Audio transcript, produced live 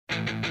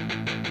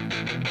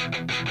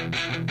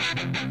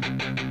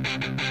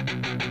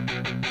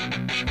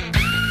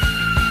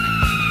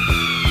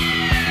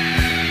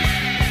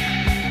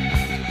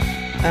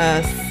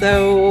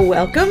So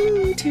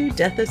welcome to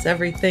Death is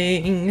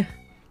Everything.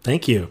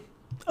 Thank you.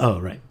 Oh,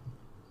 right.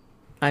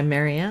 I'm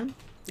Marianne,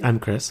 I'm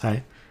Chris.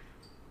 Hi.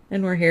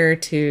 and we're here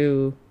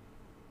to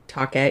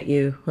talk at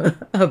you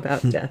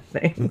about death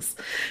things.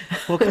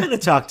 We'll kind of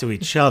talk to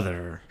each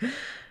other,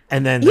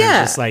 and then there's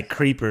Yeah. just like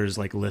creepers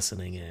like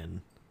listening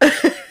in.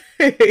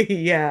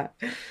 Yeah.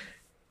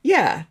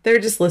 Yeah, they're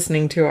just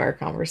listening to our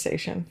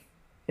conversation.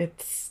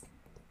 It's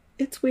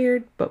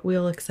weird, but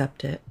we'll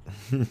accept it.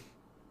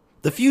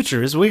 The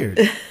future is weird.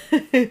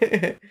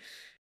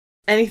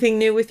 Anything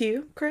new with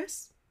you,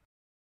 Chris?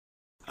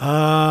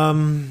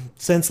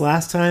 Since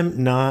last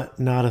time, not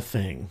a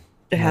thing.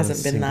 It Not hasn't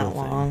a been that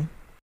single thing. long.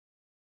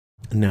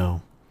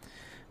 No.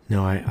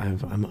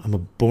 I'm a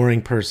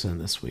boring person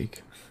this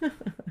week.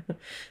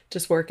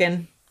 Just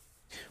working.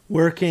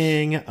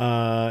 Working,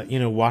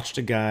 watched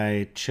a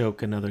guy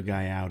choke another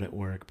guy out at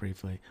work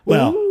briefly.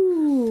 Well,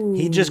 Ooh.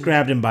 he just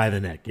grabbed him by the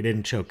neck. He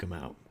didn't choke him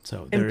out.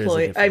 So there is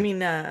a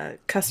difference.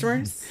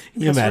 Customers.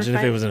 Can you imagine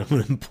if it was an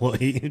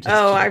employee? Who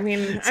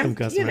just some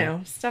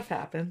customer. Stuff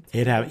happens.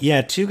 It happened.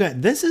 Yeah, two guys.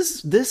 This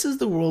is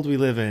the world we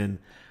live in.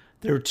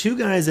 There were two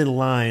guys in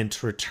line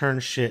to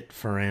return shit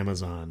for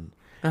Amazon,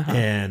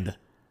 and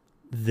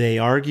they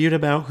argued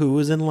about who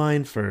was in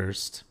line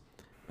first,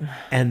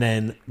 and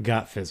then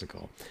got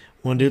physical.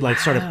 One dude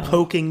started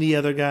poking the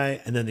other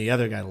guy, and then the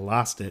other guy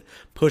lost it,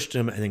 pushed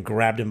him, and then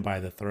grabbed him by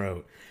the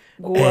throat.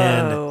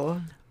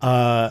 Whoa.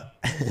 And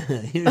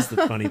here's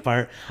the funny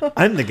part.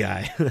 I'm the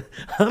guy.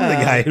 I'm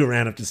the guy who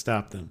ran up to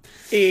stop them.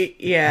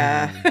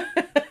 Yeah.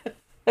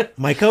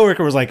 My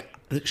coworker was like,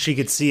 she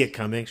could see it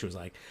coming. She was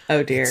like,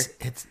 Oh dear.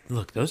 It's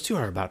look, those two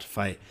are about to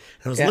fight.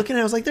 And I was looking at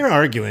it, I was like, they're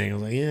arguing. I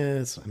was like,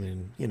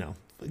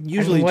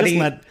 usually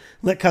just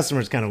let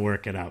customers kind of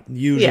work it out.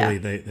 Usually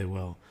they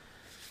will.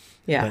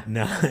 Yeah. But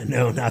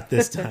no, not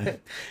this time.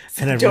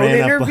 And I Don't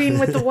ran intervene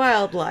up with the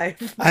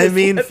wildlife. I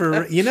mean,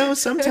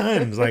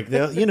 sometimes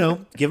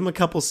they'll, give them a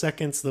couple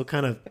seconds.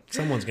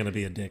 Someone's going to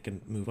be a dick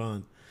and move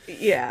on.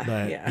 Yeah.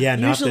 But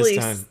not this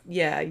time.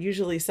 Yeah.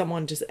 Usually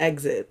someone just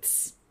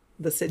exits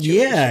the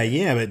situation.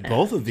 Yeah. But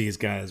both of these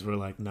guys were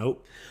like,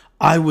 nope,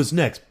 I was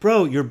next.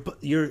 Bro,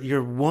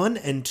 you're 1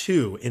 and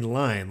 2 in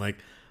line. Like,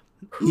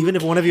 even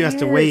if one of you has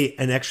to wait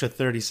an extra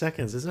 30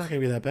 seconds, it's not going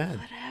to be that bad.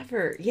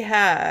 Whatever.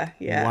 Yeah.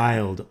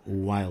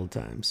 Wild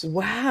times.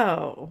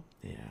 Wow.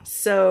 Yeah.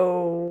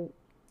 So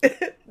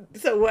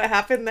what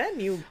happened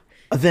then?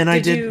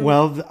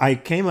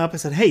 I came up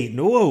and said, hey,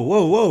 no,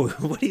 whoa.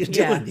 What are you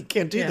doing? Yeah. You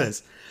can't do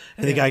this.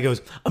 And the guy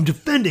goes, I'm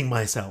defending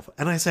myself.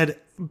 And I said,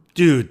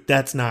 dude,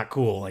 that's not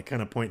cool. Like,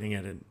 kind of pointing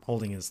at it,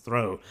 holding his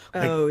throat.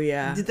 Like, Oh,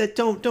 yeah.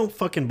 Don't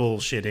fucking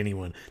bullshit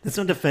anyone. That's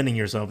not defending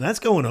yourself. That's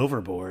going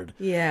overboard.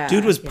 Yeah.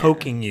 Dude was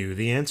poking you.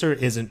 The answer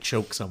isn't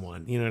choke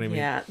someone. You know what I mean?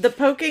 Yeah. The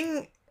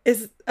poking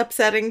is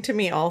upsetting to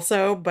me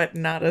also, but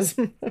not as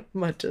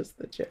much as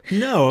the choking.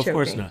 No, of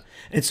course not.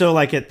 And so,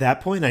 at that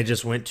point, I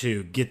just went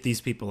to get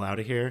these people out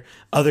of here.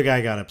 Other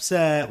guy got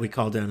upset. We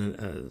called down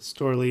a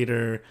store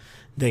leader.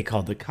 They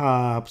called the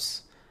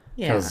cops.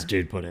 Yeah. Because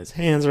dude put his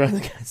hands around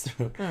the guy's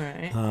throat. All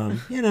right.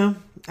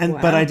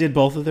 But I did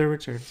both of their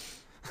returns.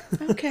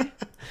 Okay.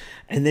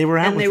 And they were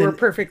out. And they were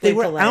perfectly They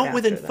were polite out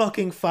within after that.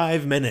 fucking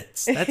 5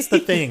 minutes. That's the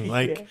thing.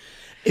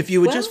 If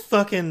you would just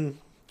fucking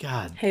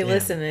God. Hey, damn.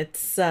 listen,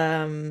 it's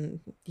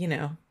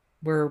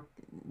we're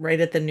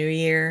right at the new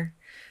year.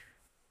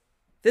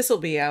 This will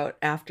be out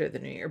after the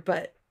new year,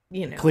 but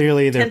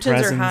clearly their tensions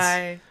presents are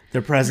high.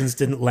 Their presents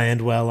didn't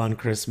land well on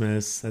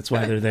Christmas. That's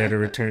why they're there to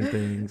return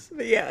things.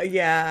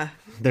 Yeah.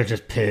 They're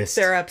just pissed.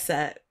 They're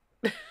upset.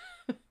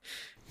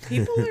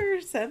 People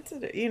are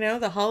sensitive.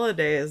 The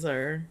holidays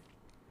are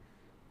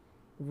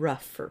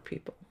rough for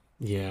people.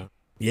 Yeah.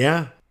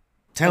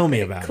 Tell me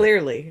about it.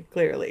 Clearly.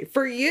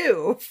 For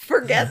you,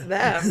 forget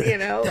them,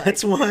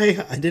 That's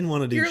why I didn't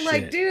want to do You're shit.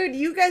 like, dude,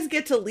 you guys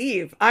get to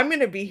leave. I'm going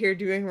to be here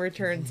doing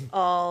returns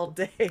all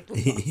day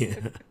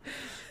long.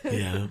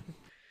 Yeah.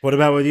 What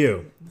about with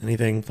you?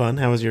 Anything fun?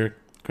 How was your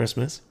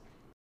Christmas?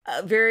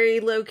 Very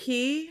low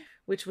key,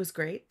 which was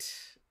great.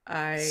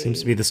 Seems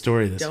to be the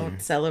story this year. Don't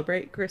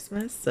celebrate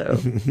Christmas, so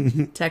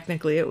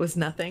technically it was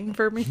nothing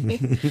for me.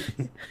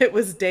 It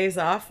was days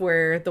off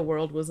where the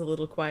world was a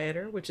little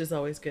quieter, which is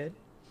always good.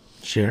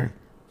 Sure.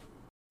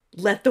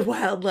 Let the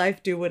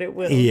wildlife do what it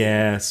will.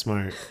 Yeah,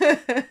 smart.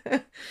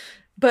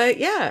 But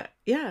yeah,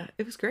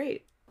 it was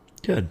great.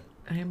 Good.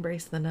 I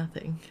embraced the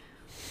nothing.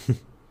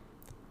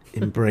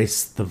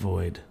 Embrace the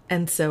void.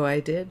 And so I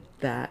did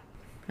that.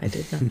 I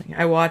did nothing.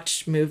 I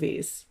watched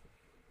movies.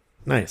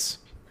 Nice.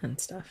 And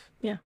stuff.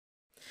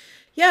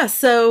 Yeah,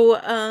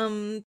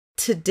 so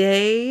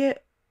today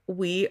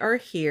we are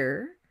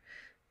here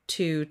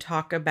to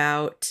talk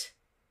about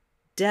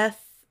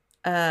death,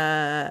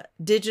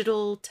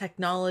 digital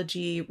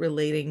technology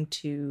relating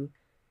to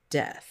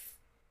death.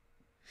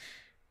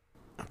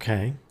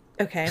 Okay.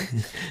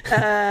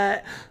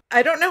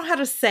 I don't know how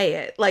to say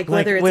it.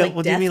 Whether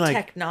it's death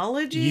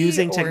technology.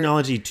 Using or...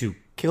 technology to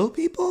kill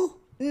people?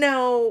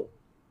 No.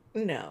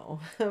 No,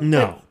 but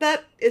No.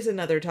 that is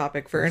another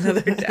topic for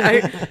another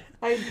day.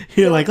 I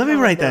You're like, don't let me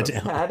know write that those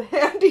down. had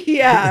handy.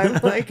 Yeah,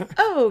 I'm like,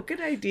 oh, good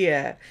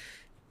idea.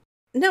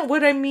 No,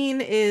 what I mean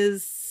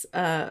is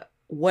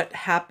what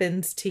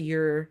happens to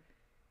your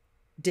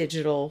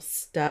digital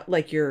stuff,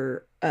 like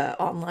your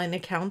online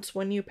accounts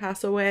when you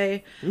pass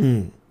away.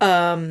 Mm.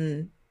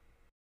 Um,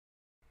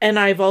 and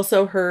I've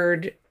also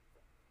heard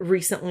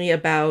recently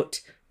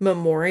about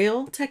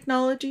memorial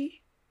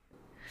technology.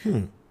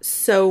 Hmm.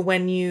 So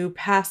when you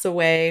pass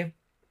away,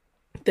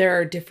 there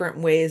are different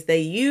ways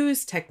they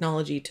use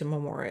technology to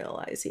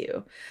memorialize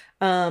you.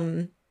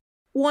 Um,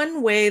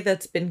 One way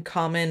that's been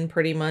common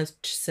pretty much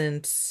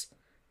since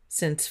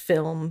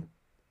film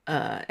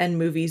and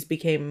movies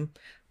became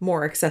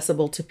more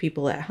accessible to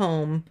people at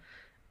home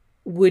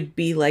would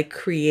be like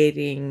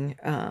creating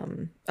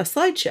a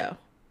slideshow,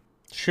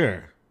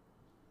 Sure.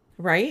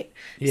 right?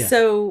 Yeah.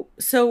 So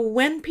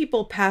when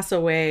people pass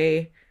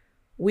away,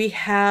 we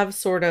have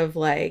sort of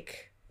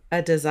like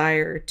a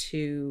desire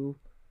to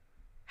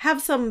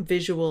have some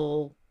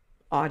visual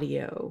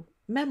audio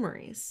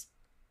memories.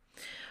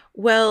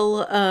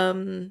 Well,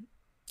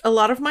 a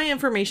lot of my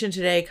information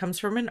today comes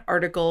from an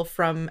article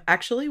from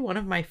actually one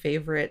of my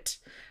favorite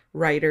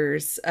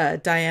writers,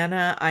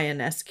 Diana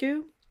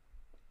Ionescu.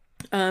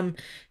 Um,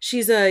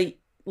 she's a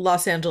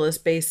Los Angeles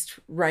based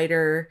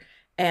writer,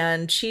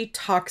 and she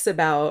talks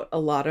about a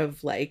lot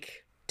of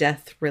like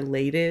death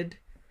related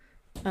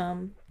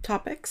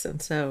topics.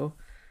 And so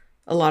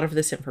a lot of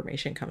this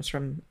information comes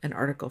from an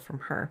article from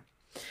her.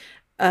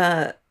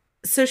 Uh,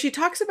 so she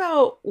talks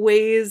about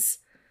ways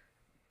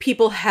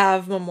people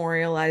have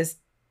memorialized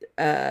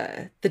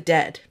the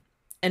dead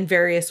in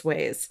various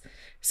ways.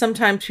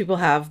 Sometimes people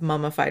have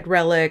mummified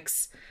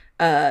relics.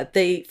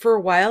 They for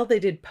a while they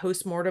did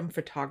post-mortem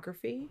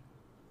photography.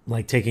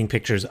 Like taking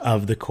pictures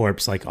of the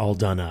corpse, like all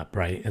done up,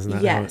 right? Isn't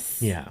that how it?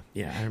 Yes. Yeah.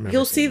 Yeah. I remember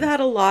You'll see seeing those. that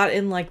a lot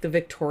in like the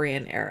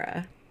Victorian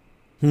era.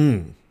 Hmm.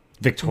 Mhm.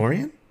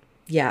 Victorian?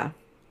 Yeah.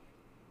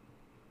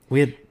 We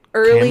had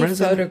Early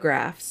cameras in it?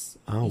 photographs.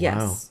 Oh, wow.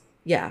 Yes.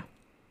 Yeah.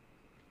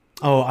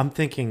 Oh, I'm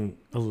thinking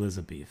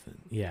Elizabethan.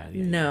 Yeah.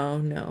 Yeah. Yeah. No,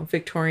 no.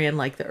 Victorian,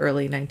 like the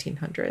early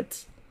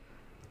 1900s.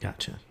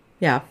 Gotcha.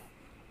 Yeah.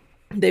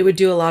 They would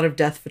do a lot of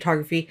death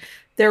photography.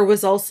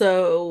 There's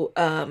also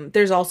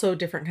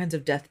different kinds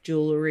of death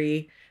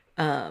jewelry.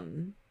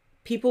 Um,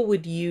 People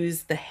would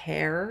use the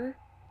hair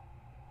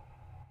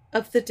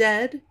of the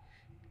dead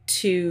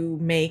to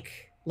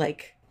make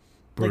like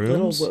little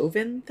Brooms?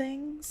 woven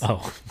things.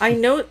 Oh, I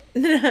know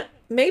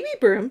maybe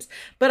brooms,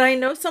 but I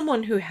know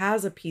someone who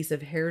has a piece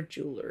of hair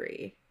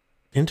jewelry,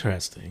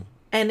 interesting.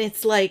 and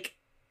it's like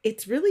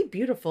it's really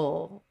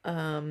beautiful.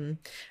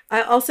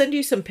 I'll send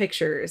you some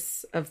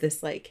pictures of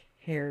this like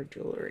hair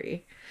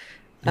jewelry.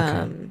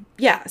 Okay.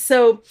 Yeah,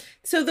 so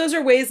those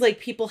are ways like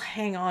people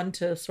hang on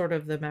to sort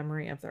of the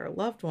memory of their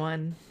loved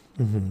one,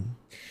 Hmm.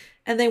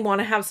 and they want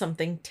to have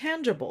something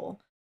tangible.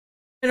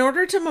 In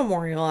order to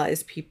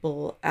memorialize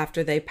people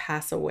after they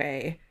pass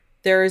away,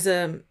 there is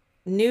a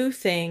new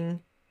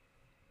thing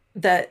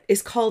that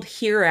is called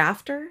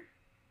hereafter.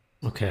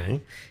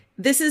 Okay.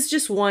 This is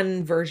just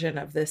one version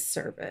of this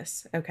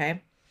service,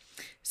 okay?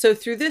 So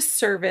through this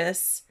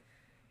service,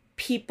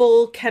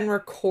 people can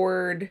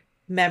record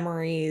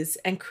memories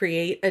and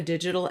create a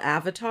digital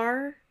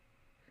avatar,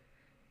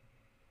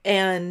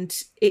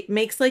 and it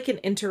makes like an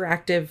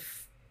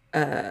interactive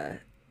uh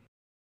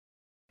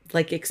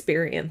like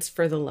experience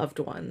for the loved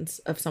ones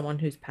of someone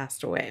who's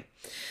passed away.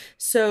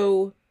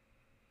 So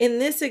in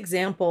this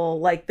example,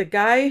 like the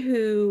guy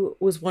who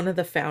was one of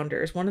the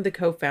founders, one of the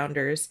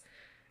co-founders,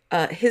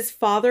 his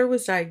father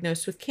was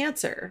diagnosed with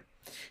cancer.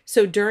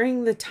 So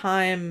during the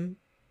time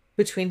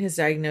between his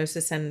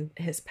diagnosis and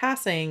his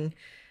passing,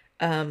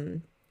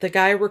 the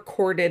guy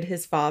recorded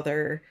his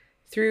father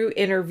through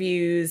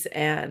interviews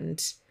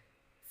and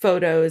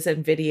photos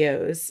and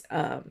videos.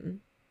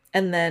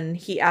 And then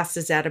he asked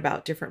his dad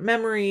about different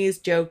memories,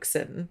 jokes,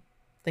 and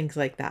things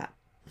like that.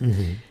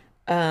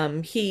 Hmm.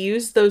 He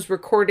used those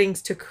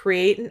recordings to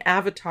create an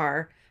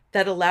avatar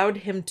that allowed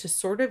him to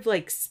sort of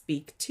like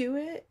speak to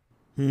it.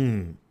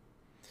 Hmm.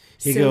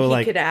 You So go he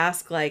like, could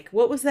ask, like,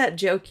 what was that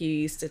joke you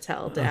used to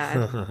tell,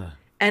 Dad?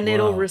 And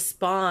it'll wow.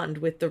 respond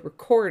with the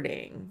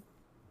recording.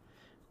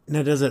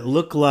 Now, does it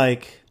look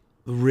like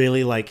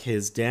really like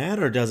his dad,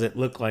 or does it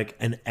look like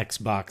an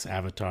Xbox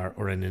avatar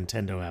or a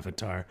Nintendo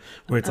avatar,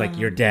 where it's like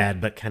your Um,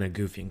 dad but kind of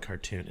goofy and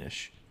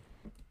cartoonish?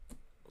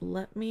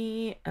 Let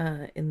me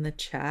in the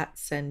chat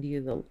send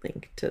you the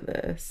link to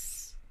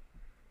this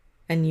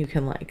and you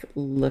can like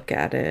look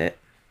at it.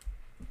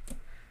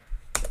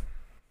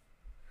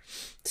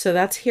 So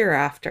that's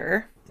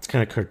hereafter. It's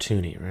kind of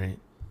cartoony, right?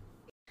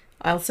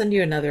 I'll send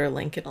you another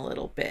link in a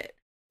little bit.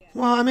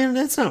 Well, I mean,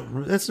 that's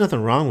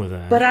nothing wrong with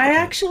But that. I But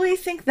actually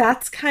think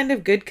that's kind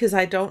of good because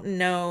I don't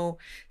know.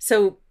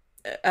 So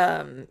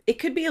it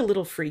could be a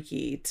little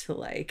freaky to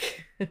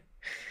like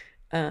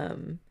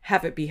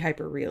have it be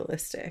hyper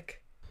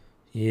realistic.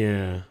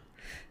 yeah,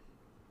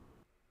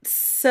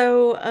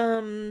 So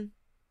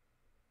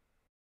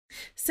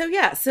So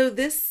yeah, so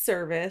this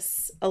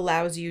service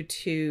allows you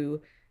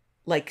to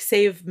like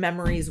save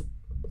memories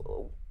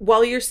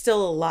while you're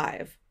still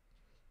alive.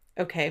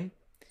 Okay.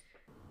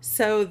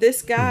 So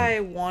this Mm. guy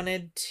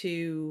wanted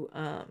to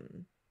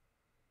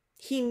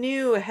he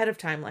knew ahead of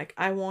time like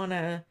I want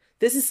to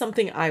this is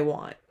something I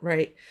want,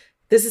 right?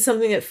 This is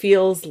something that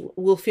feels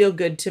will feel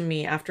good to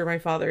me after my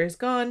father is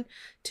gone,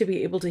 to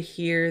be able to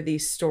hear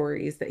these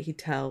stories that he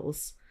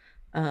tells.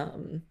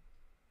 Um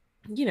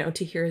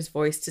to hear his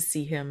voice, to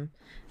see him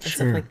and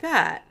stuff Sure. like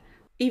that,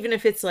 even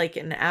if it's like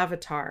an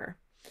avatar.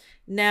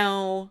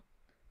 Now,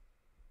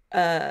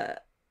 uh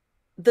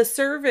the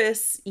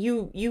service,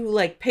 you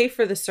like pay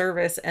for the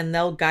service and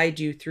they'll guide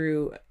you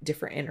through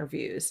different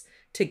interviews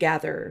to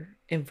gather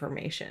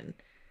information.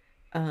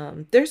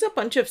 There's a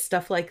bunch of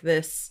stuff like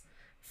this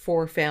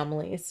for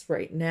families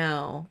right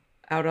now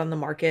out on the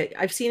market.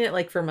 I've seen it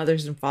like for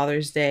Mother's and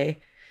Father's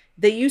Day.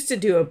 They used to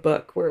do a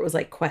book where it was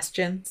like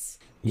questions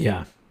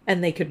Yeah.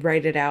 and they could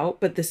write it out,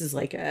 but this is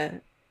like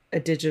a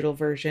digital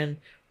version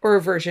or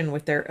a version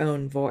with their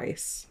own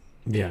voice.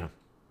 Yeah.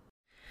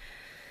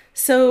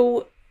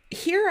 So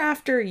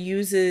Hereafter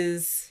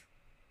uses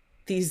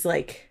these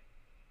like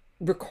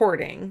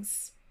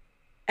recordings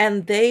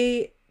and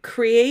they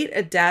create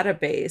a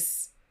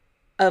database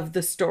of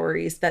the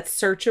stories that's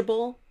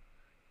searchable.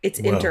 It's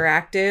Whoa.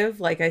 interactive,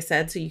 like I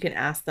said, so you can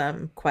ask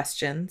them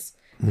questions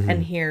Hmm.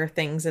 and hear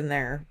things in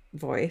their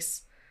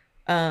voice.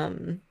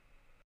 Um,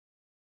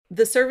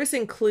 the service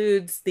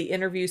includes the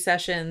interview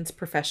sessions,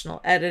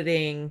 professional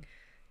editing,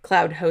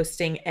 cloud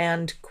hosting,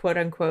 and quote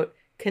unquote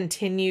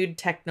continued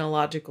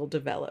technological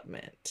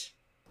development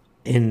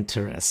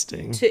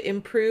Interesting. to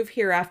improve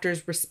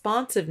Hereafter's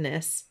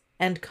responsiveness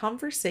and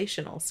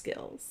conversational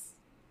skills.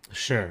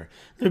 Sure.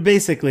 They're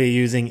basically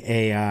using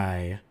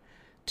AI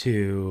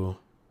to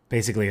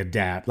basically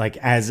adapt. Like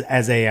as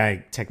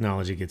AI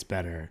technology gets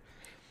better,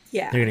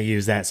 Yeah. they're going to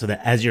use that so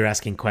that as you're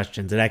asking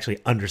questions, it actually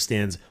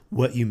understands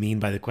what you mean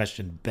by the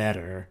question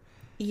better.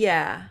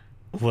 Yeah.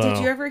 Did you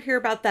Whoa. ever hear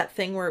about that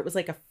thing where it was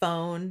like a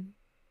phone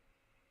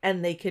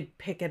and they could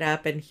pick it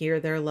up and hear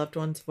their loved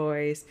one's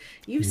voice?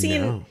 You've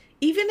seen No.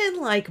 even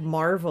in like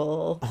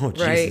Marvel, Oh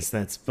Jesus, right?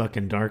 that's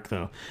fucking dark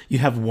though. You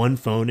have one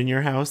phone in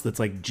your house that's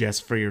like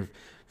just for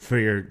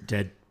your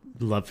dead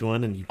loved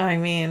one, and you I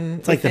mean,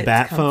 it's like if the it's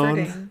bat phone.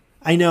 comforting.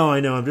 I know.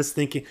 I'm just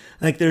thinking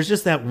like there's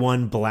just that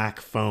one black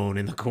phone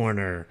in the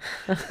corner.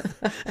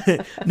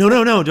 No,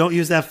 no, no, don't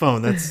use that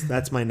phone.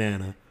 That's my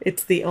nana.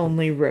 It's the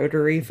only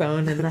rotary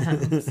phone in the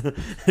house.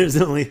 There's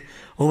only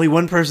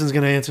one person's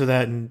gonna answer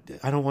that, and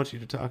I don't want you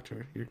to talk to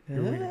her. You're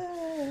weird.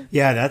 Ah.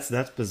 Yeah,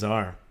 that's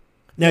bizarre.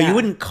 Now you Yeah.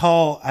 wouldn't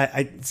call.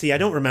 I see. I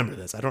don't remember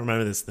this. I don't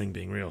remember this thing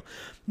being real.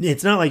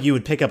 It's not like you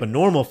would pick up a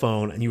normal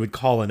phone and you would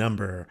call a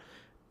number,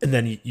 and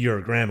then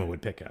your grandma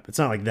would pick up. It's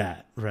not like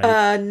that,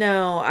 right?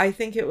 No, I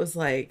think it was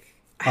like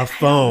A I don't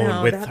phone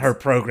know. with her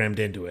That's programmed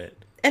into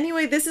it.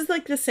 anyway, this is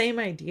like the same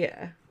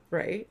idea,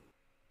 right?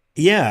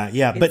 Yeah,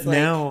 yeah. It's But like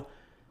now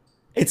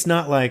it's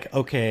not like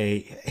okay,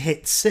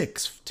 hit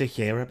 6 to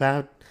hear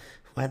about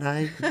when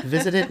I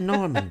visited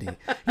Normandy.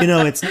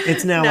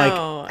 It's now like,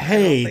 no, I don't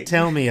hey, think.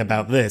 tell me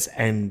about this,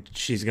 and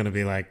she's gonna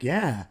be like,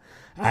 yeah,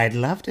 I'd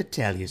love to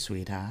tell you,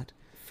 sweetheart.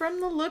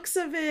 From the looks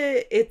of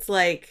it, it's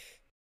like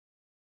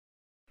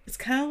it's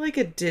kind of like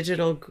a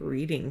digital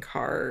greeting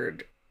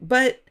card.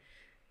 But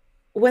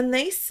when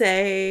they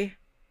say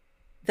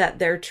that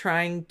they're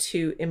trying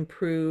to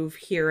improve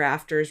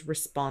Hereafter's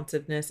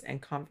responsiveness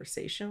and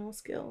conversational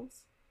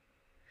skills,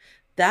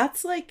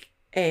 that's like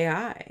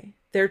AI.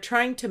 They're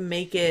trying to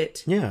make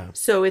it Yeah,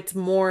 so it's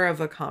more of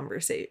a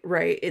conversation,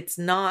 right? It's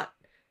not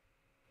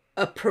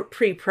a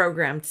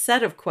pre-programmed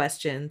set of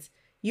questions.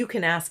 You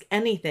can ask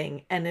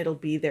anything and it'll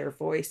be their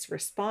voice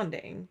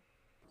responding.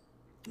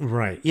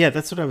 right. Yeah,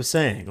 that's what I was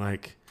saying.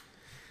 Like,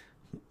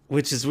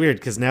 which is weird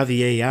because now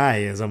the AI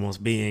is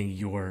almost being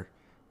your.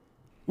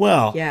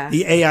 Well, Yeah.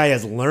 the AI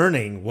is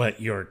learning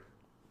what your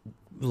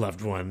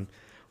loved one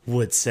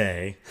would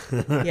say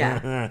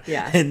Yeah.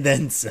 Yeah. and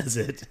then says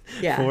it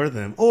Yeah. for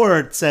them, or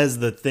it says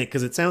the thing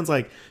because it sounds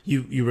like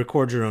you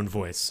record your own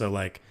voice, so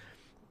like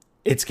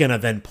it's gonna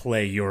then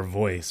play your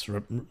voice,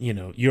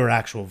 your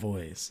actual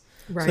voice.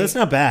 So that's Right.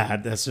 not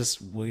bad, that's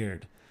just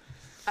weird.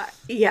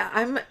 Yeah,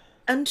 I'm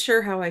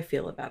unsure how I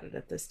feel about it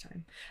at this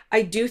time.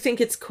 I do think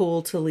it's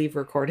cool to leave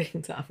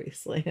recordings,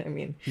 obviously. I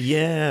mean,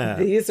 Yeah.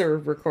 these are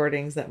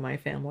recordings that my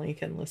family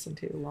can listen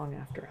to long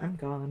after I'm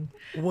gone.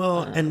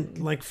 Well, and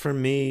Um, like for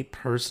me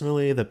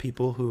personally, the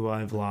people who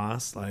I've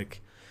lost,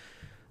 like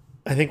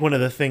I think one of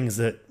the things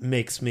that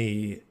makes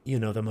me,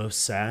 the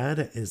most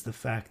sad is the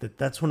fact that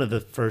that's one of the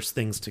first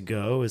things to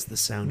go is the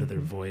sound of their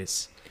mhm.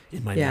 voice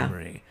in my Yeah.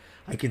 memory.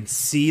 I can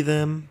see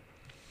them,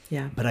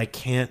 Yeah. but I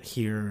can't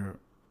hear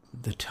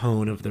the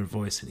tone of their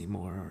voice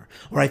anymore.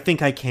 Or I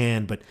think I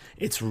can, but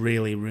it's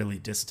really, really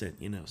distant.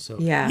 So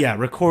Yeah. yeah,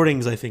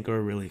 recordings I think are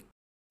a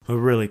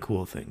really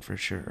cool thing for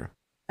sure.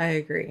 I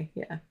agree.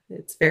 Yeah.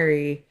 It's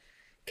very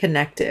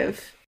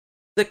connective.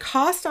 The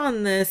cost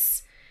on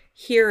this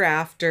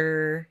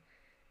Hereafter,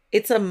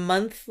 it's a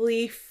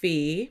monthly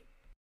fee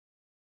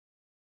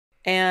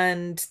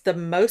And the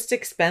most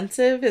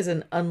expensive is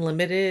an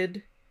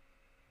unlimited,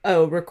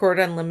 record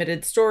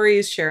unlimited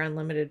stories, share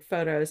unlimited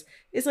photos,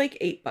 is like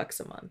 $8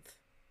 a month.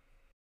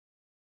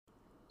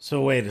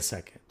 So wait a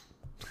second.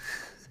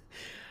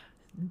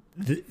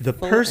 The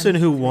Full person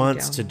who MP3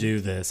 wants to download. do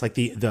this, like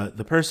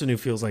the person who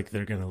feels like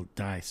they're gonna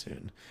die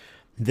soon,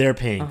 they're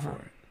paying for Uh-huh.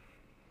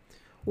 it.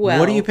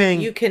 What are you Well, paying?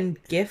 you can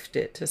gift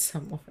it to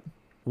someone.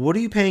 What are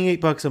you paying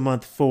 $8 a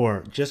month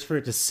for? Just for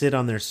it to sit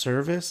on their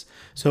service?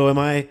 So am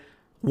I?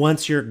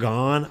 Once you're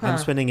gone, I'm Huh.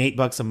 spending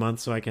 $8 a month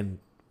so I can.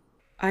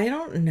 I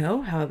don't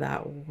know how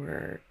that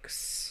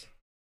works.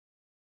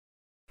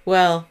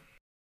 Well,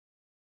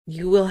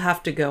 you will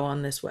have to go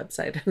on this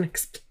website and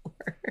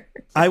explore.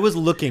 I was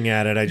looking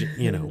at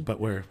it. But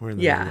we're in the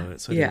middle Yeah, of it,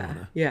 so I didn't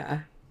want yeah,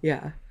 to.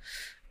 yeah,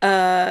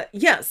 yeah.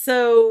 Yeah,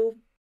 so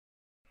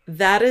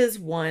that is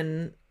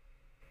one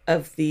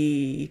of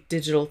the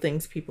digital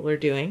things people are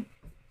doing.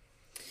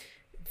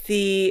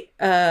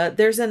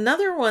 There's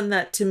another one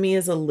that to me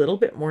is a little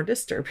bit more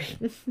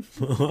disturbing.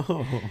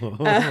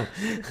 uh,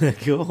 Oh,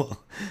 cool.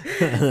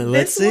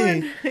 Let's this see.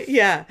 one,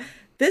 yeah.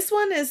 This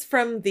one is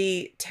from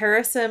the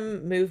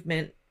Terrorism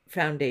Movement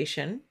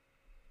Foundation.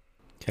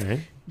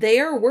 Okay. They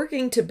are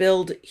working to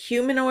build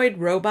humanoid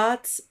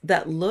robots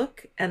that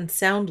look and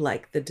sound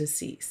like the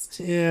deceased.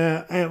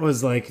 Yeah, it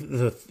was like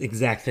the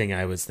exact thing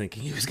I was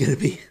thinking it was going to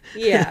be.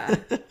 Yeah.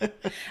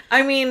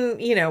 I mean,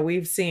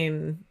 we've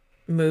seen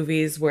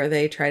movies where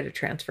they try to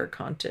transfer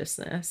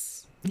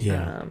consciousness.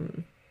 Yeah.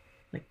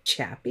 Like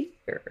Chappie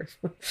or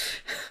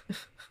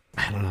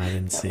I don't know. I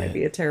didn't that see might it.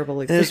 be a terrible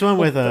There's one example,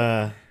 with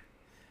but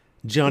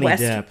Johnny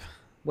West Depp.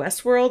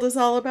 Westworld is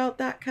all about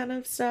that kind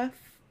of stuff.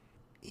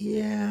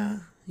 Yeah.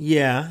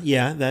 Yeah.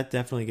 Yeah. That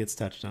definitely gets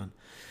touched on.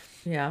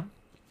 Yeah.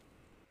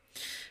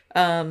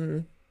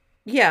 Um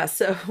yeah,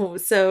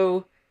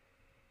 so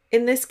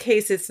in this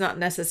case it's not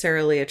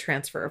necessarily a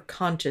transfer of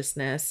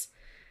consciousness.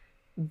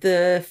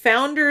 The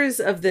founders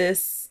of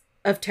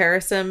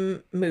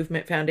Terrorism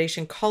Movement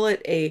Foundation call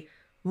it a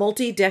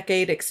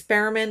multi-decade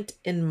experiment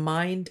in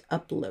mind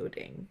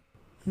uploading.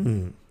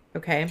 Hmm.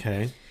 Okay.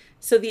 Okay.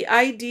 So the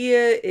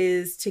idea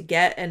is to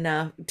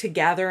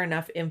gather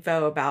enough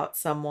info about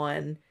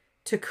someone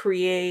to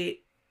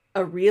create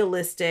a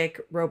realistic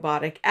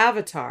robotic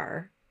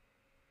avatar,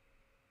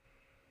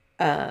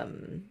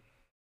 um,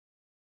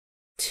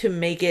 to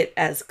make it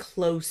as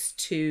close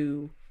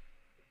to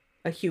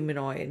a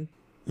humanoid,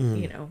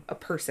 Mm. a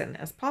person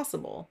as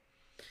possible.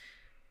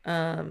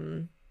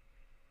 Um,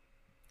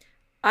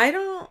 I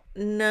don't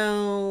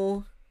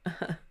know,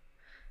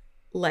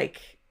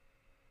 like,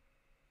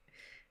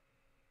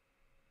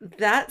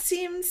 that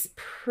seems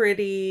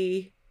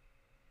pretty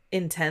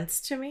intense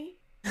to me.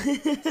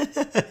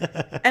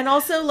 And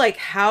also, like,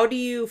 how do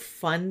you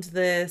fund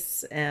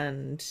this?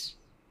 And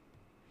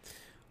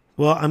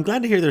Well, I'm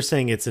glad to hear they're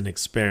saying it's an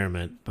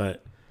experiment,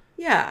 but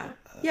yeah,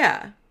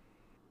 yeah,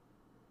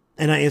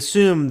 and I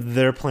assume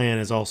their plan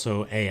is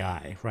also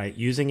AI, right?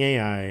 Using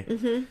AI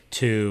mm-hmm.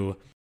 to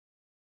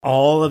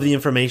all of the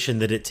information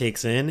that it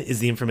takes in is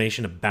the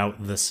information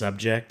about the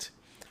subject,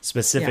 Yeah,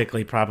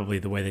 specifically probably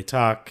the way they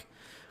talk,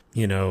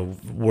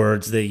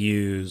 words they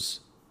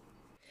use,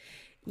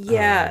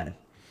 yeah.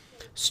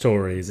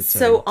 stories, etc.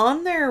 So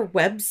on their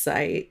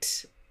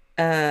website,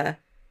 uh,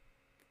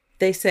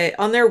 they say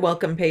on their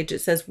welcome page, it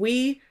says,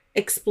 "We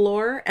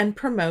explore and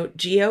promote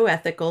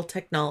geoethical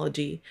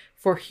technology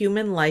for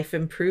human life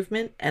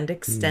improvement and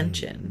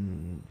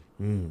extension."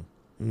 Mm,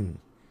 mm, mm.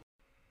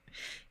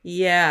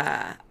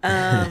 Yeah.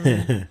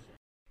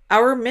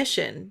 Our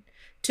mission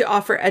to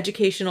offer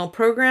educational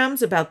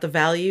programs about the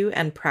value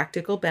and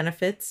practical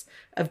benefits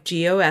of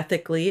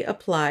geoethically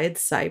applied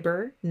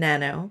cyber,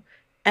 nano,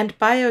 and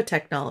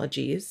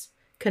biotechnologies,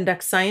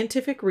 conduct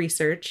scientific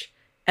research,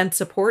 and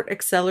support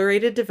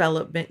accelerated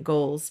development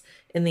goals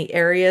in the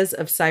areas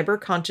of cyber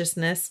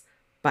consciousness,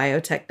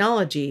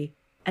 biotechnology,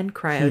 and Hmm.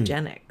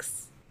 cryogenics.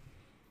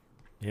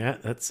 Yeah,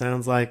 that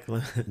sounds like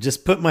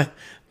just put my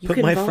You put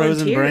can my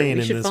frozen volunteer. brain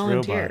We in should this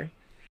robot. volunteer.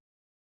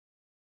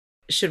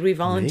 Should we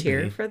volunteer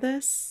Maybe. for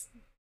this?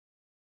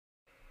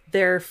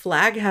 Their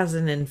flag has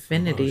an Oh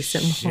infinity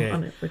symbol shit.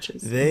 on it, which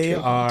is They intriguing to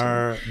me.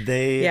 are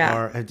they Yeah.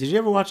 are did you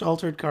ever watch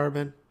Altered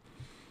Carbon?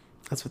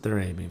 That's what they're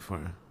aiming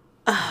for.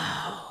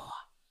 Oh,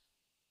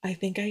 I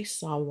think I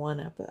saw one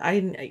episode. I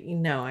You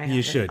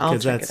haven't. should, I'll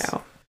because check it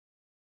out.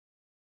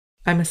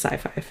 I'm a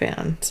sci-fi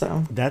fan,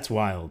 so that's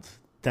wild.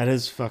 That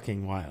is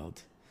fucking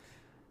wild.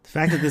 The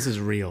fact that this is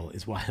real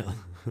is wild.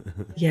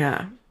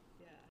 yeah.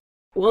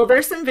 Well,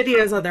 there's some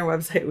videos on their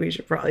website we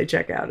should probably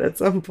check out at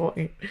some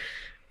point.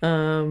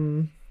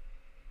 Um,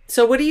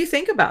 so what do you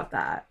think about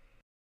that?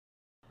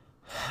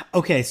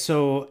 Okay,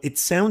 so it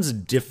sounds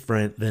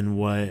different than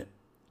what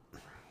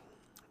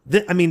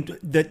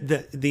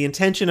the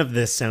intention of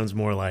this sounds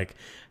more like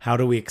how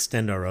do we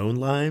extend our own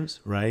lives,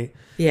 right?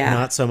 Yeah.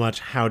 Not so much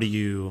how do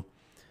you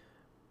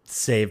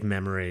save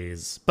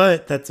memories,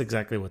 but that's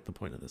exactly what the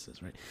point of this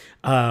is, right?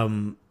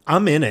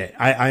 I'm in it.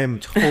 I am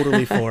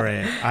totally for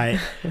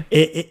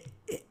it.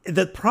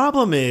 The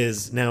problem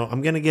is now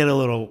I'm gonna get a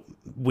little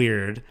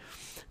weird.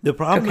 The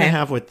problem I Okay.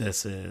 have with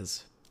this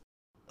is,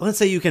 let's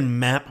say you can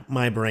map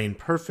my brain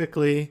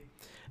perfectly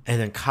and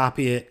then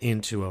copy it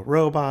into a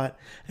robot,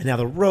 and now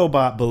the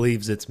robot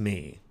believes it's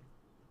me,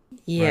 right?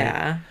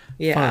 Yeah.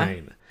 Yeah.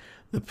 Fine.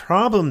 The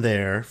problem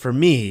there for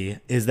me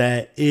is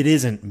that it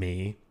isn't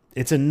me.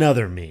 It's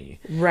another me.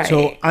 So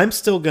Right. I'm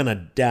still going to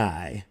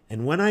die.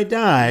 And when I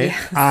die,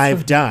 Yes.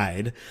 I've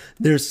died.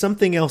 There's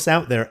something else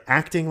out there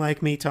acting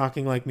like me,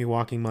 talking like me,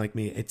 walking like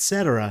me,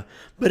 etc.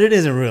 But it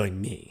isn't really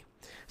me.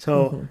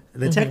 So Hmm.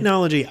 the Hmm.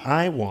 technology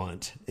I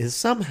want is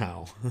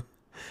somehow.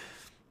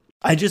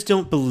 I just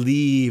don't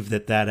believe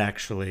that that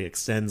actually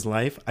extends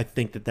life. I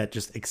think that that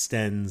just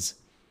extends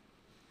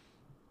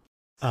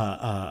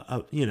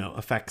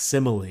a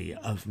facsimile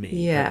of me, but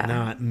Yeah.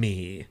 not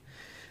me.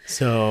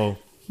 So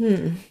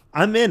Hmm.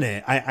 I'm in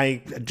it.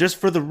 I just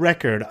for the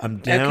record, I'm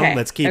down. Okay.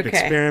 Let's keep Okay.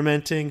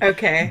 experimenting.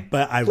 Okay.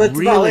 But Let's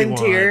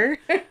volunteer.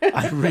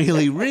 I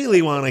really,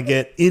 really want to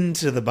get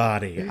into the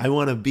body. I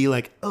want to be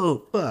like,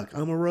 oh fuck,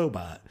 I'm a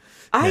robot.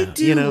 I Now, you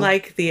do know,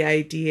 like the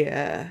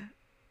idea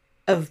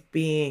of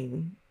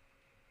being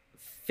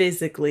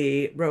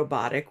physically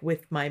robotic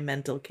with my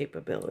mental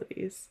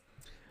capabilities.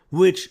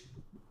 which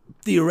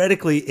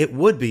theoretically it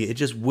would be. It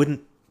just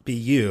wouldn't be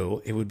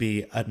you. It would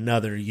be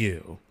another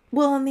you.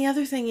 Well, and the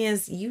other thing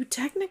is, you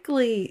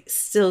technically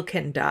still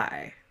can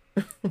die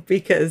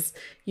because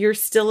you're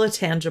still a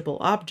tangible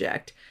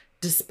object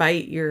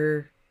despite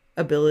your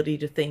ability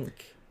to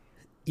think.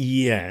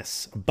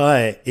 Yes,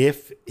 but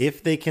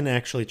if they can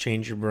actually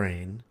change your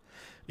brain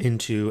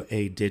into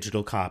a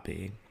digital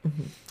copy,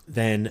 Mhm.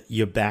 then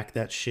you back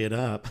that shit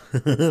up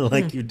Hmm.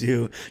 like you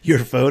do your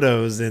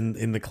photos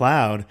in the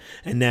cloud,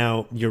 and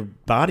now your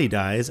body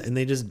dies, and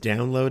they just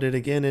download it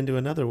again into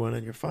another one,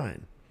 and you're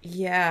fine.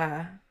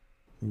 Yeah.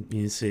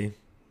 You see,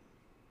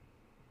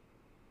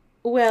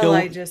 Well,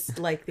 I go. just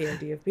like the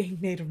idea of being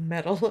made of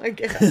metal, I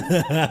guess.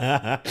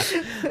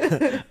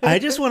 I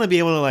just want to be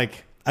able to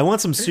like. I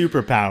want some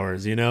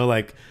superpowers,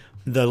 like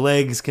the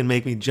legs can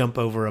make me jump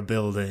over a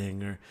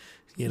building, or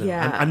I'm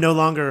Yeah. no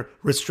longer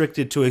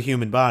restricted to a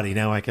human body.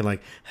 Now I can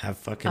like have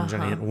fucking Uh-huh.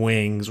 giant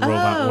wings,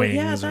 robot Oh,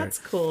 yeah, wings, or that's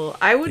cool.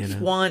 I you would know,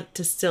 want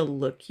to still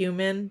look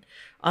human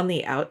on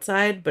the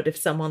outside, but if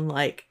someone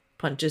like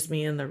punches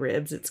me in the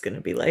ribs, it's going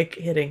to be like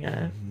hitting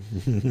a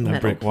a metal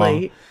brick wall.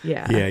 plate.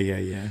 Yeah. Yeah, yeah,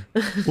 yeah.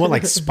 I want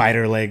like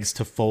spider legs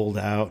to fold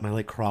out, and I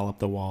like crawl up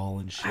the wall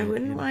and I shit.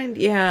 wouldn't mind.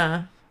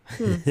 Yeah.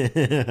 Hmm.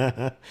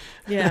 Okay,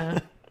 Yeah.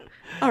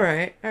 All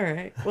right. All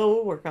right. Well,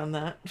 we'll work on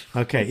that.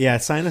 yeah.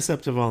 Sign us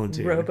up to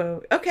volunteer.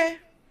 Robo. Okay.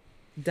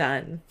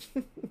 Done.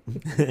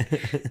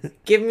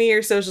 Give me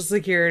your social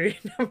security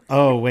number.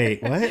 Oh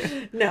wait,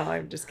 what? No,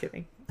 I'm just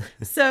kidding.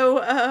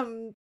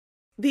 So,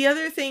 the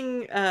other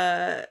thing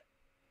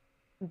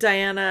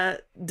Diana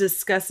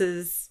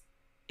discusses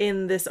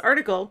in this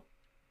article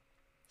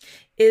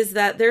is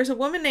that there's a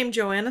woman named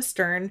Joanna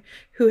Stern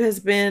who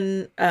has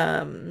been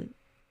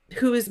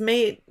who has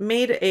made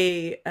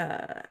a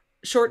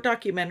short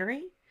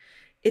documentary.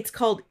 It's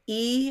called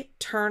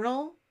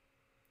Eternal,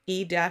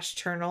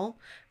 E-Ternal,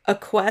 A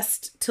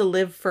Quest to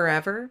Live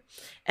Forever.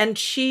 And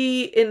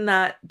she, in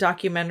that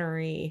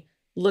documentary,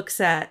 looks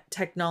at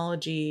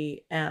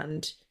technology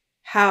and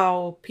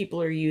how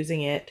people are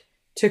using it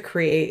to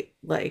create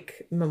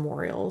like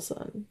memorials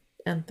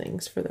and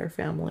things for their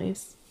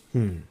families.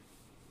 Hmm.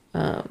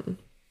 Um,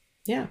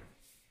 yeah.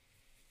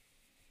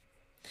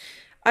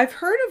 I've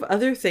heard of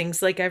other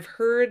things. Like I've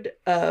heard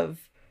of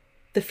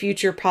the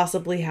future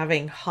possibly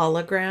having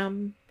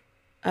hologram,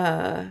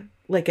 uh,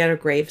 like at a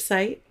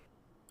gravesite,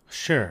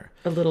 Sure.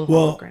 a little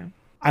Well, hologram.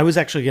 I was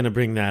actually going to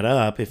bring that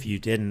up if you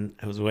didn't.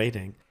 I was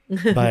waiting.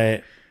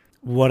 But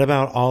what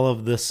about all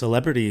of the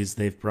celebrities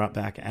they've brought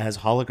back as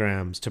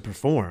holograms to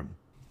perform?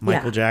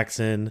 Michael Yeah.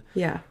 Jackson,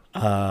 Yeah.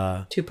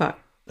 uh, Tupac.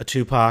 a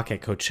Tupac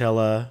at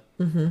Coachella.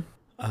 Mm-hmm.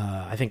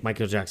 I think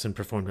Michael Jackson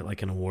performed at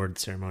like an award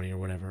ceremony or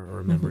whatever, or Mm-hmm.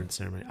 remembrance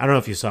ceremony. I don't know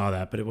if you saw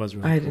that, but it was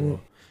really I cool.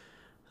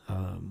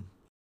 didn't.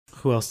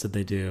 Who else did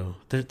they do?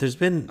 There's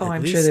been Oh, at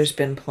I'm sure least, there's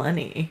been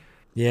plenty.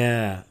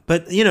 yeah.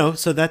 But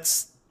so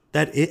that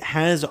it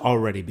has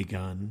already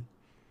begun.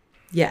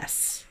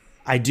 Yes.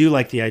 I do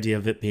like the idea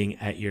of it being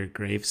at your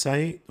grave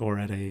site or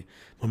at a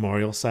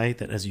memorial site,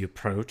 that as you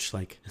approach,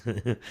 like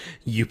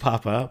you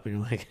pop up and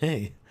you're like,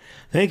 hey,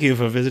 thank you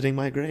for visiting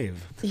my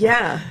grave.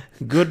 Yeah.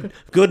 Good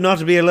not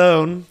to be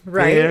alone here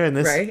Right. in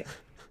this Right.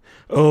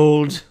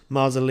 old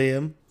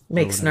mausoleum. Or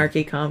Make whatever.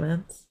 snarky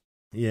comments.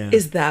 Yeah.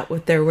 Is that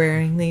what they're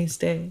wearing these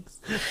days?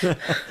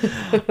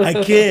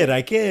 I kid.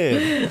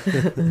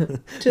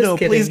 Just No,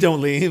 kidding. please don't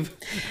leave.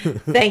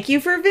 Thank you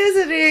for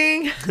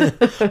visiting.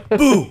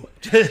 Boo!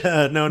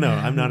 No,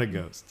 I'm not a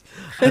ghost.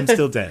 I'm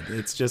still dead.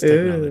 It's just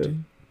technology.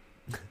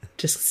 Ooh.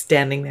 Just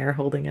standing there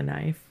holding a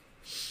knife.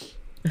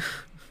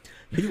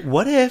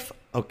 What if?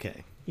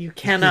 Okay. You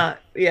cannot.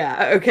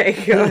 Yeah.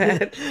 Okay. Go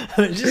ahead.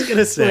 I'm just going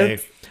to say,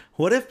 Let's-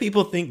 what if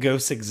people think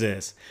ghosts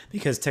exist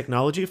because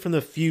technology from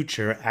the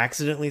future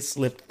accidentally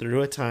slipped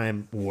through a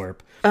time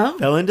warp, Oh.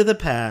 fell into the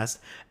past,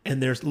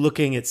 and they're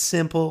looking at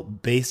simple,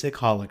 basic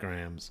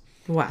holograms?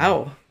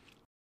 Wow.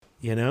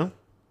 You know?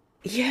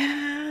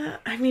 Yeah.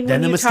 I mean,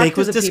 Then when the you talk mistake to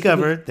was the people who,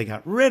 discovered. They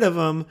got rid of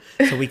him,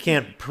 so we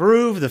can't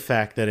prove the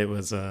fact that it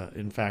was,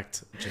 in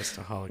fact, just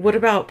a what hologram.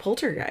 about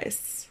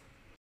poltergeists?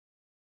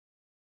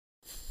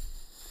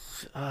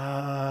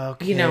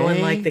 You know,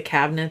 when like Okay. the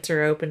cabinets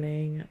are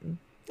opening. And...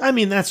 I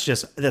mean, that's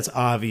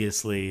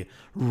obviously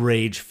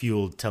rage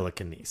fueled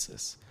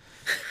telekinesis.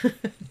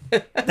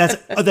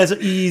 That's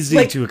easy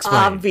Like, to explain.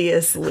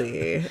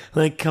 obviously.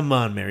 Like, come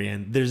on,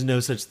 Marianne. There's no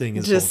such thing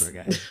as Just,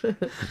 poltergeist.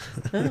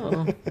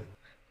 oh,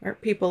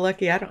 aren't people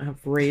lucky I don't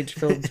have rage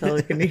filled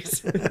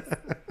telekinesis?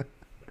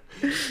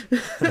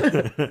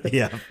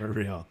 Yeah, for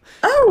real.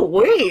 Oh,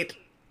 wait.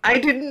 I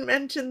didn't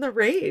mention the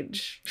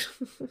rage.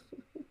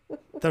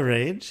 The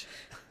rage.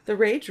 The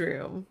rage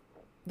room.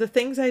 The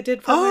things I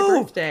did for my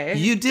Oh, birthday.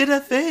 you did a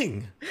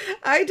thing.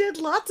 I did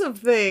lots of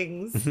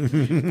things. It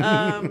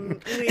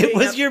Leading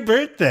was up your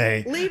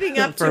birthday, leading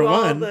up for to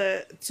all one.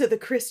 the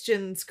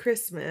Christians'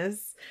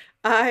 Christmas.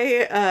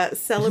 I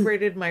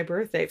celebrated my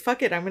birthday.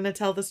 Fuck it, I'm gonna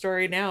tell the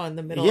story now in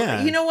the middle. You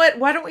Yeah. know what?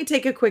 Why don't we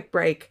take a quick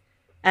break?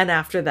 And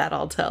after that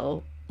I'll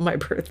tell my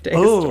birthday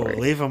Oh, story.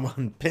 leave them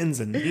on pins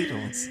and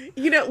needles.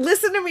 You know,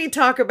 listen to me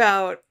talk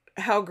about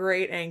how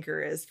great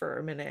Anchor is for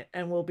a minute,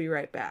 and we'll be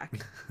right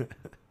back.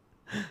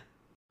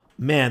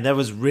 Man, that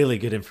was really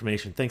good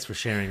information. Thanks for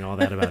sharing all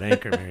that about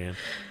Anchor, Marianne.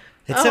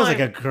 It Oh, sounds like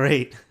a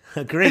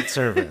great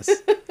service.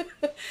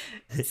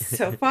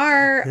 so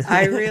far,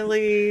 I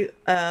really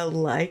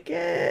like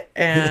it,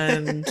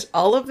 and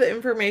all of the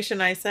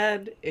information I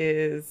said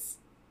is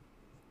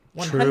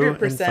True and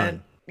 100%.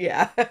 fun.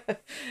 Yeah,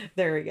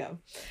 there we go.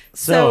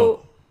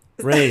 So,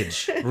 So,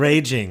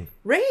 raging.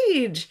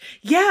 rage.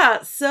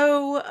 Yeah.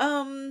 So,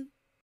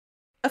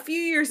 a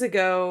few years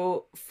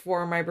ago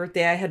for my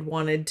birthday, I had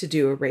wanted to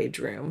do a rage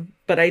room,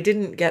 but I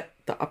didn't get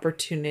the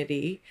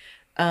opportunity.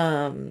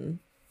 Um,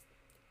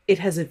 it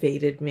has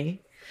evaded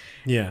me,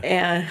 Yeah.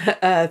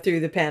 and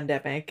through the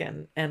pandemic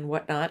and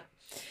whatnot.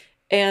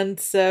 And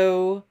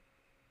so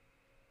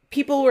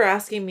people were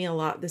asking me a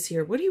lot this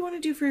year, what do you want to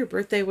do for your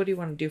birthday? What do you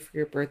want to do for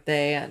your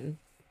birthday?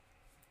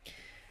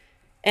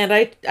 And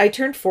I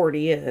turned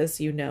 40, as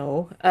you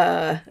know.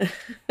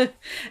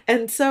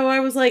 And so I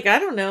was like, I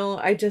don't know.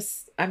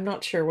 I'm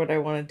not sure what I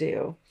want to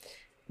do.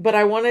 But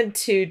I wanted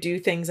to do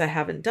things I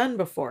haven't done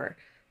before.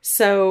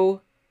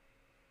 So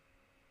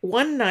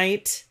one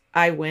night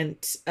I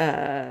went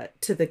to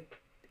the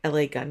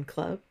LA Gun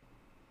Club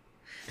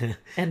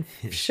and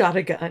shot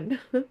a gun,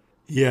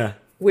 Yeah.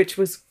 which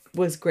was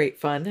great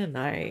fun, and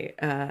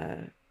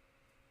I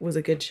was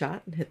a good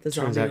shot and hit the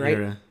Turns zombie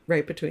out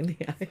right between the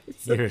eyes.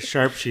 you're a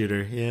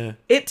sharpshooter. Yeah.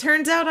 It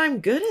turns out I'm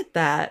good at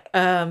that.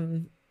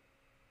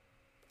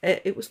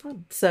 It was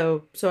fun.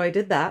 So I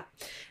did that.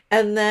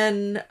 And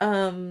then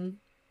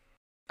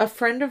a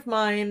friend of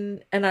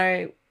mine and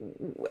I,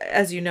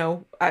 as you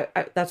know, I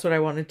that's what I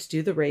wanted to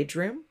do, the rage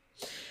room.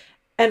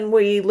 And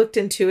we looked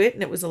into it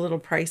and it was a little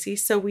pricey,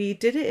 so we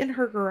did it in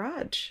her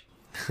garage.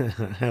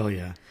 Hell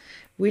yeah.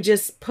 We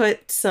just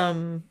put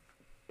some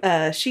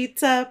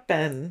sheets up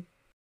and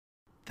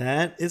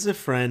That is a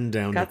friend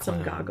down got to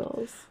some clown.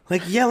 goggles.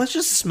 Like, yeah, let's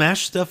just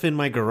smash stuff in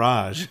my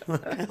garage.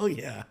 Hell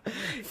yeah.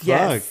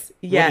 Yes, Fuck.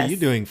 yes. What are you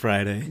doing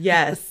Friday?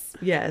 Yes.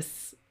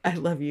 I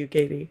love you,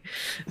 Katie.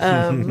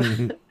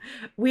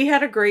 We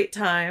had a great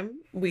time.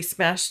 We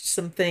smashed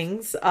some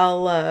things.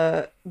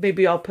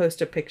 Maybe I'll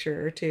post a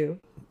picture or two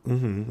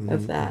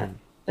of that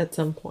at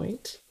some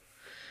point.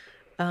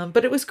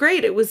 But it was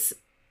great. It was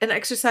an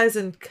exercise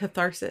in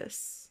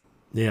catharsis.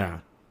 Yeah.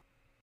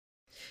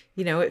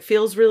 You know, it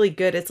feels really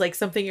good. It's like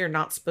something you're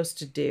not supposed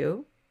to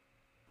do.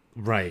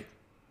 Right.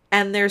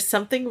 And there's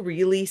something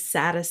really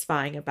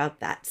satisfying about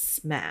that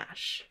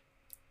smash.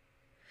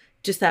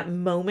 Just that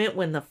moment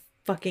when the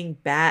fucking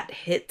bat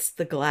hits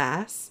the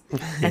glass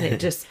and it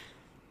just,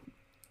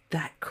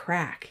 that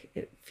crack,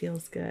 it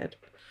feels good.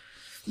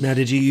 Now,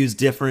 did you use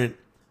different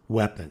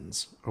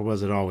weapons or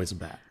was it always a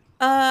bat?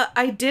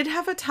 I did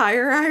have a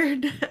tire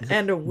iron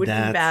and a wooden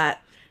That's-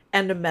 bat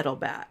and a metal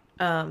bat.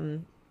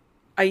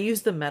 I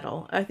used the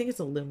metal. I think it's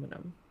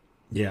aluminum.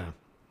 Yeah.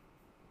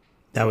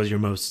 That was your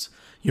most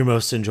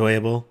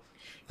enjoyable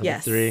of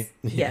Yes. the three?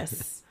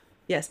 Yes.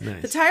 Yes.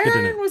 Nice. The tire Good to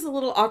iron know. was a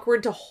little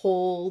awkward to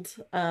hold.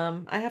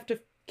 I have to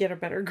get a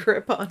better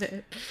grip on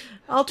it.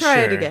 I'll try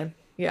it Sure. again.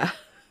 Yeah.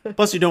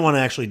 Plus, you don't want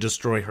to actually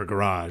destroy her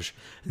garage.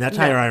 And that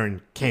tire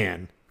iron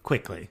can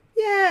quickly.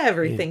 Yeah,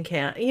 everything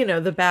can. You know,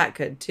 the bat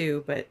could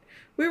too, but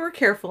we were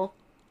careful.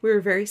 We were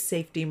very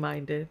safety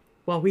minded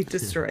while we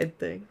destroyed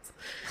things.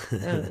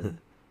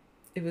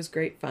 It was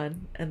great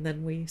fun. And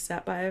then we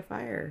sat by a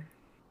fire.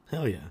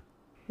 Hell yeah.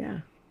 Yeah.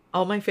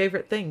 All my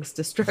favorite things,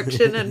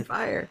 destruction and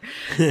fire.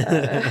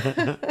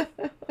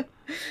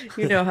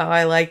 You know how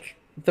I like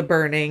the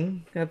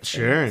burning of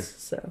Sure. things.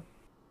 So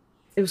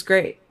it was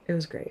great. It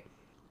was great.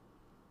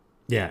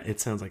 Yeah, it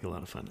sounds like a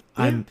lot of fun.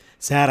 I'm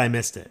sad I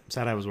missed it. I'm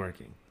sad I was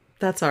working.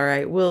 That's all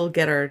right. We'll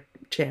get our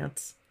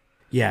chance.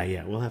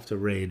 Yeah. We'll have to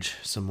rage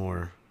some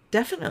more.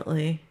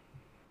 Definitely.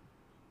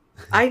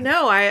 I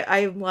know.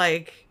 I'm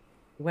like,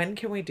 when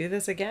can we do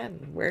this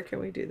again? Where can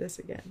we do this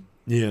again?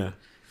 Yeah.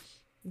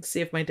 Let's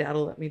see if my dad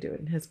will let me do it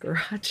in his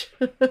garage.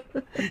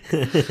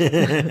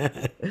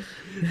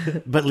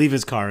 But leave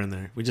his car in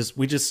there. We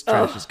just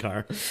trash his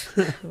car.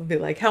 I'll be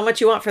like, how much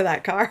you want for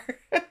that car?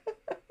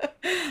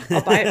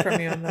 I'll buy it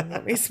from you and then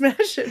let me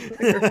smash it in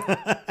the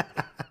garage.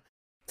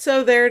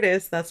 So there it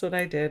is. That's what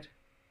I did.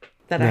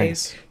 That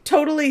Nice. I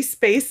totally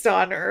spaced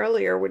on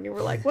earlier when you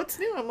were like, what's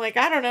new? I'm like,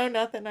 I don't know,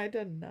 nothing. I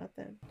did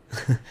nothing.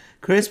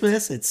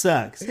 Christmas, it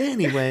sucks.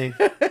 Anyway.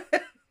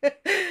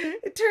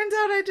 It turns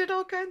out I did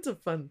all kinds of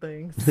fun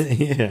things.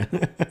 Yeah.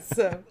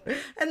 So,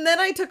 and then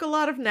I took a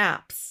lot of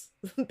naps.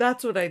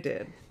 That's what I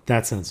did.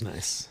 That sounds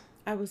nice.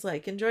 I was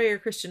like, enjoy your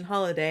Christian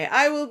holiday.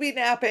 I will be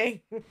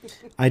napping.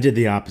 I did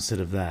the opposite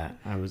of that.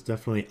 I was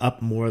definitely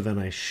up more than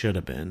I should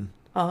have been.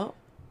 Oh,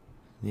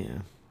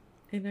 Yeah.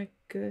 in a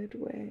good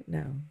way?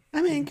 No.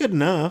 I mean, good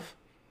enough.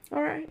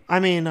 All right. I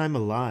mean, I'm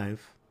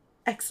alive.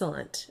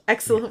 Excellent.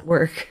 Excellent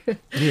work.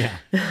 Yeah.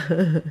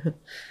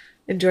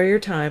 Enjoy your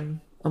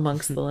time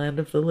amongst the land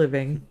of the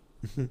living.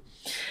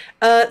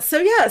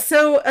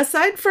 So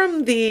aside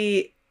from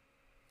the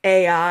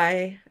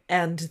AI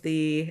and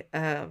the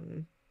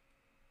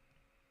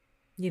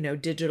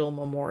digital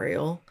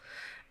memorial,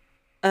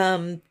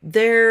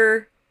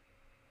 there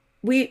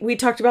we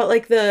talked about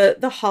like the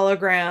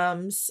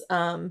holograms.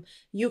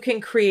 You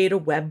can create a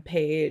web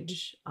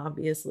page,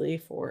 obviously,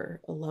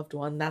 for a loved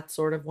one. That's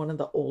sort of one of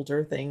the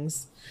older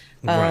things.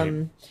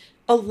 Right.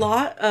 A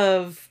lot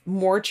of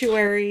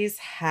mortuaries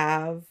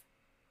have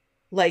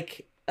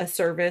like a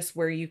service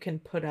where you can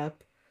put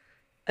up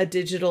a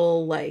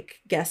digital like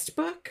guest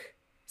book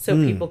so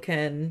people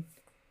can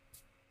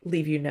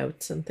leave you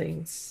notes and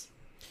things.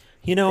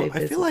 You know,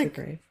 I feel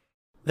like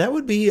that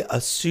would be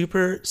a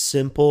super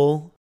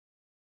simple,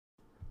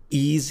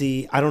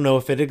 easy. I don't know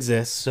if it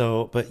exists,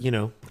 but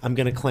I'm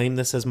going to claim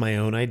this as my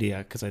own idea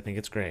because I think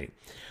it's great.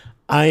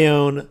 I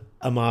own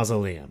a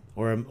mausoleum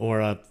or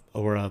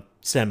a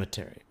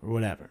cemetery or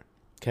whatever.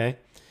 Okay.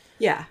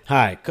 Yeah.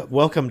 Hi,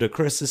 welcome to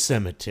Chris's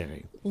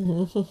cemetery.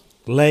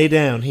 Lay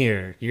down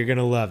here. You're going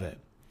to love it.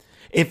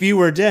 If you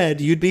were dead,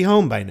 you'd be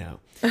home by now.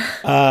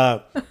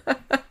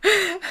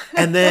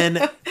 And then,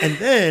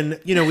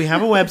 we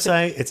have a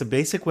website. It's a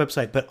basic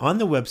website, but on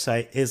the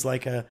website is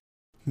like a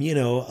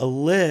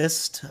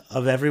list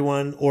of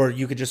everyone, or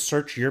you could just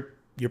search your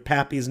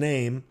pappy's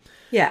name.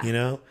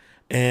 Yeah.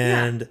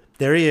 And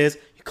there he is.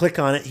 You click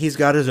on it. He's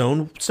got his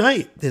own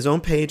site, his own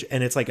page,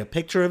 and it's like a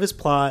picture of his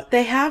plot.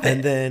 They have it.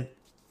 And then,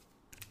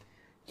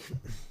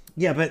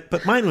 yeah,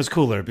 but mine was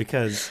cooler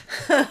because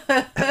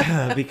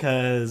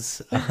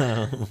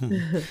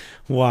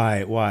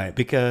why?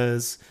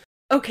 Because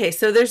okay,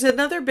 so there's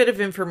another bit of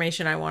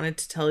information I wanted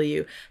to tell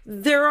you.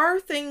 There are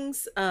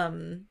things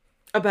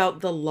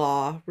about the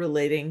law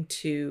relating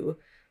to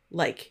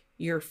like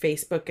your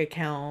Facebook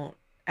account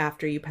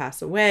after you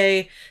pass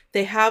away.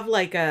 They have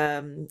like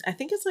I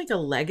think it's like a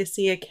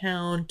legacy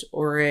account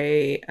or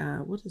a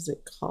what is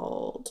it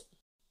called?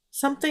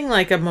 Something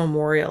like a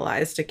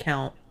memorialized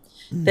account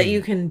that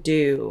you can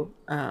do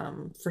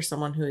for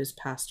someone who has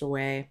passed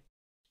away.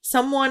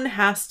 Someone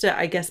has to,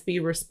 I guess,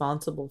 be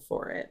responsible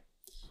for it.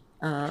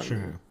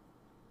 Sure.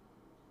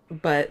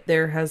 But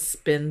there has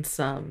been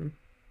some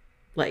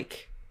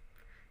like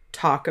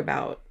talk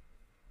about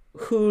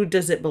who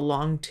does it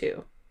belong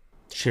to?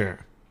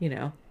 Sure.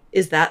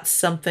 Is that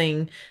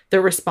something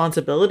the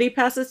responsibility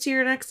passes to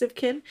your next of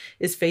kin?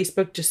 Is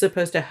Facebook just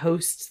supposed to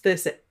host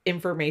this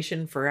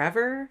information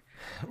forever?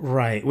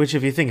 Right. Which,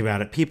 if you think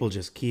about it, people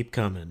just keep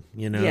coming,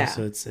 Yeah.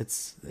 So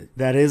it's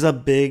that is a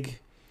big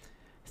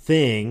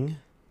thing.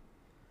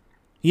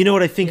 You know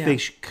what I think they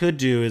could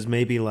do is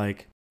maybe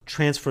like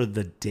transfer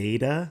the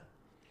data.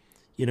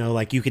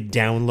 Like you could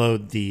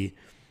download the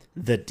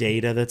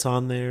data that's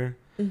on there.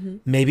 Mm-hmm.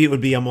 Maybe it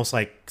would be almost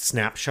like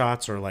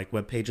snapshots or like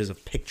web pages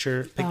of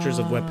pictures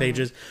of web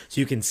pages, so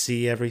you can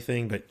see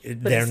everything, but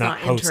they're not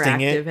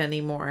hosting it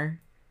anymore.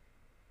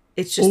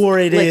 It's just, or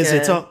it like is.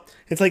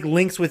 It's like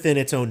links within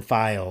its own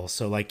file.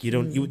 So like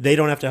they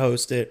don't have to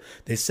host it.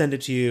 They send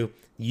it to you.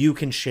 You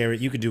can share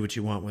it. You can do what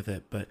you want with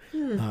it. But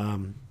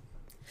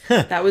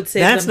that would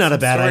save. That's them not a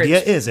bad storage. idea,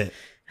 is it?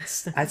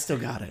 I still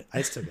got it.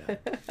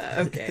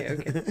 Okay.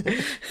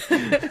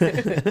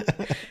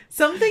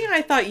 Something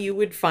I thought you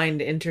would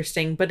find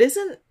interesting, but this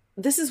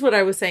is what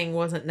I was saying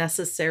wasn't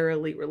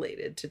necessarily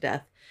related to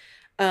death.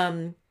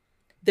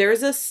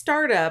 There's a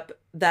startup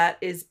that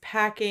is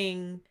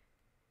packing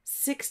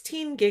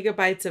 16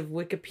 gigabytes of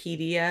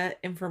Wikipedia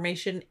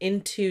information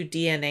into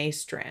DNA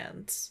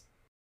strands.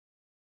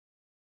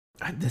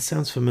 This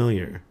sounds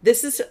familiar.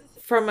 This is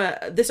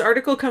this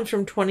article comes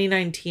from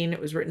 2019.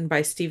 It was written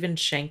by Stephen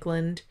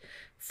Shankland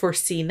for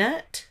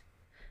CNET.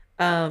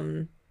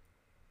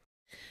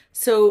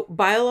 So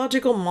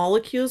biological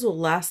molecules will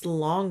last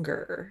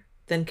longer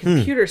than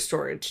computer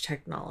storage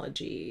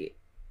technology,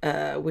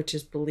 which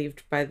is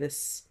believed by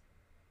this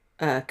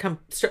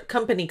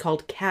company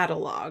called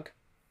Catalog.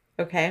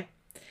 Okay.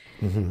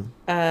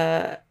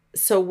 Mm-hmm.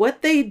 So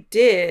what they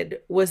did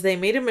was they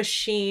made a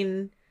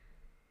machine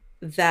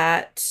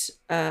that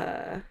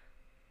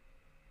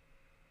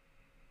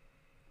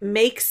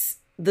makes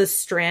the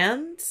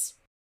strands,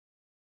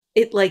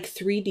 it like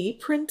 3D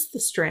prints the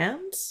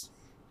strands,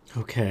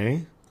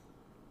 Okay.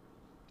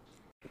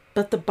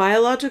 but the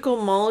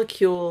biological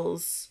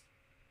molecules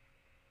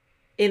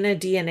in a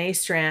DNA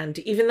strand,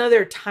 even though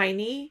they're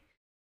tiny,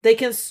 they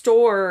can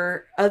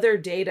store other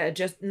data,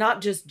 just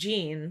not just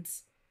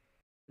genes.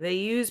 They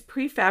use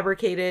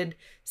prefabricated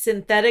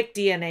synthetic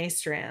DNA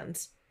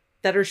strands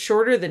that are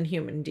shorter than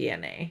human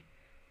DNA,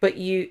 but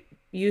you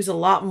use a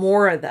lot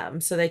more of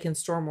them so they can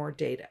store more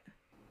data.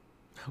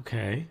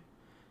 Okay.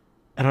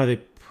 And are they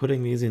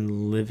putting these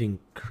in living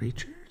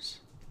creatures?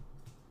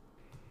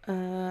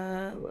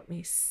 Let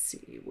me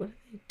see. What do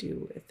they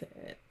do with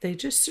it? They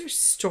just are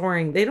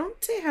storing. They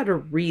don't say how to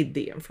read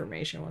the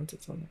information once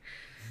it's on there.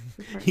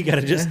 You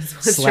gotta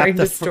just trying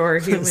to store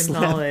human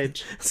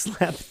knowledge.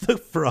 Slap the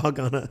frog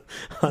on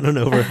an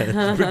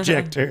overhead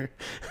projector.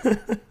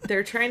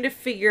 They're trying to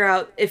figure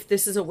out if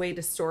this is a way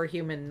to store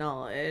human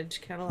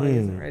knowledge. Catalog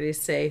isn't ready to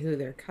say who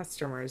their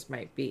customers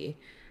might be,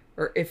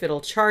 or if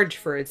it'll charge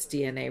for its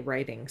DNA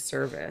writing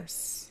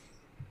service.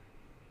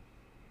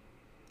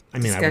 I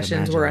mean,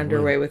 Discussions were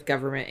underway with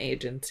government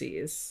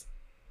agencies,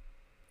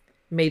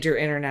 major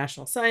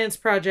international science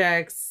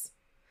projects.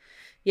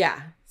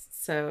 Yeah.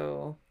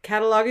 So,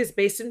 Catalog is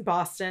based in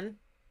Boston.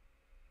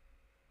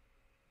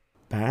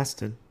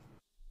 Baston.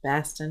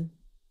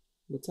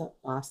 What's up,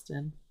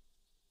 Boston?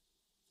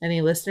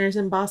 Any listeners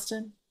in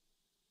Boston?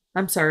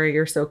 I'm sorry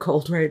you're so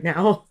cold right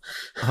now.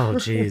 Oh,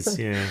 geez.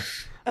 Yeah.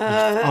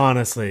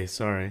 Honestly,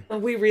 sorry.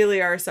 We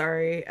really are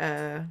sorry.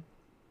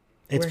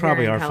 It's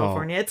probably our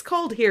California. fault. It's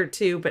cold here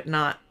too, but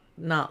not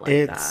like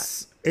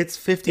that. It's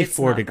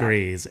 54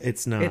 degrees.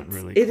 It's not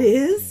really cold. It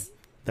is? Yeah.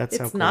 That's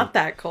how it's cold. Not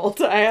that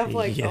cold. I have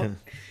like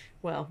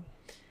well.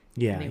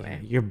 Yeah.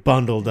 Anyway. You're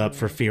bundled up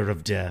for fear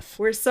of death.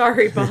 We're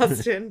sorry,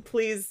 Boston.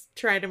 Please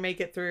try to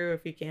make it through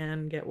if you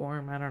can. Get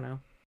warm. I don't know.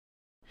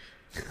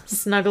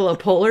 Snuggle a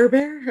polar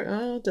bear?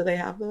 Oh, do they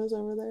have those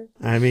over there?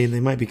 I mean, they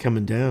might be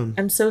coming down.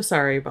 I'm so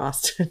sorry,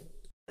 Boston.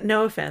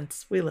 No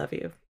offense. We love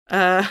you.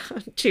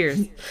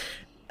 Cheers.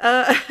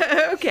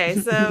 Okay,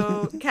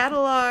 so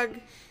Catalog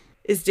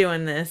is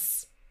doing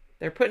this.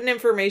 They're putting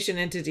information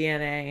into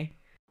DNA.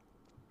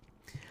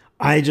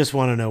 I just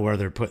want to know where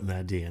they're putting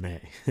that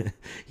DNA.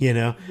 You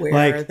know?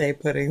 Where are they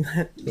putting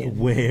that DNA?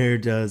 Where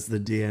does the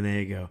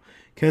DNA go?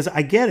 Because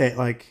I get it.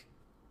 Like,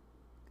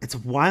 it's a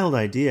wild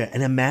idea.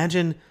 And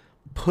imagine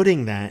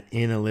putting that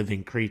in a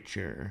living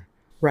creature.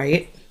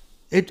 Right.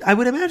 I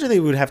would imagine they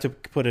would have to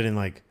put it in,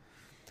 like,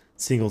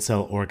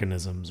 single-cell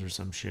organisms or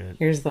some shit.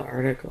 Here's the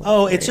article.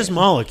 Oh, it's just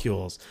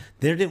molecules.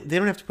 They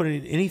don't have to put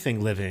it in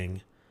anything living.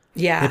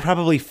 Yeah. They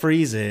probably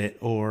freeze it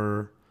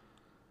or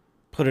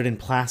put it in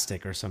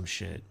plastic or some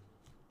shit.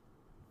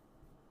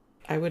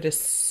 I would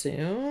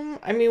assume.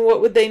 I mean,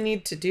 what would they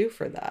need to do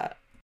for that?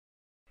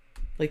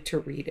 Like to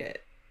read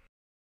it?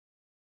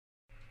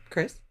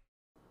 Chris?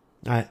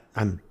 I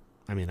don't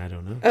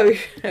know. Oh,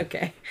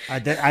 okay.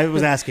 I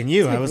was asking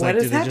you. I was like,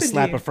 did they just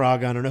slap a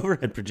frog on an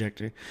overhead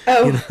projector?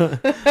 Oh. You know?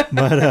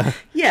 But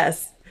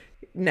yes.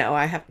 No,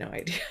 I have no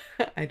idea.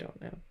 I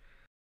don't know.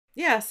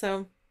 Yeah,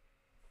 so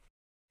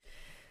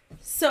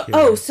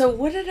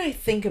what did I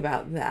think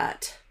about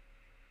that?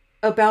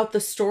 About the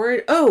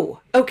storage?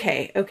 Oh,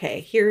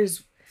 okay.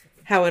 Here's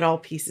how it all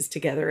pieces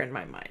together in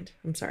my mind.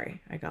 I'm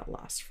sorry. I got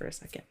lost for a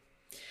second.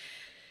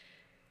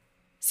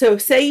 So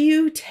say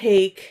you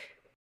take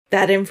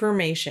that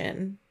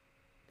information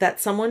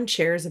that someone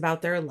shares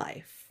about their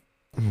life,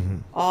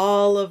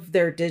 all of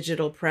their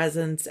digital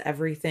presence,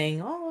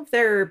 everything, all of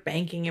their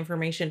banking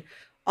information,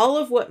 all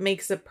of what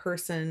makes a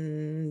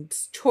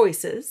person's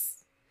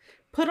choices,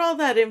 put all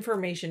that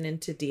information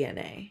into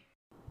DNA.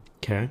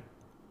 Okay.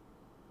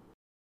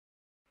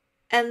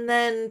 And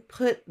then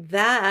put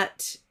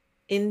that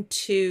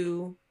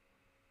into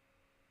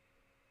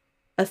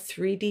a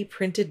 3D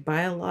printed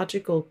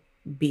biological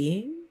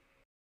being?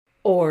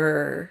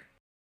 Or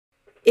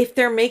if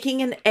they're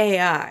making an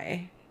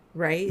AI,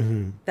 right?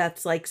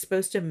 That's like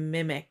supposed to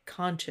mimic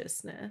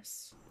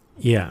consciousness.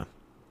 Yeah.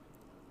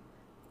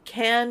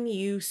 Can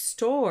you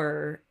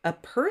store a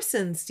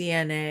person's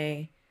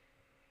DNA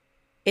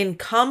in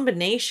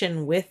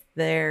combination with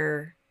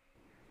their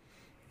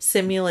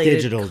simulated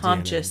digital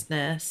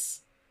consciousness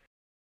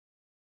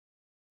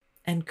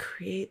and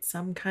create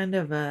some kind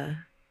of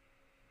a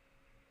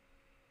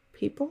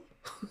people?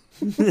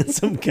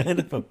 Some kind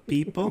of a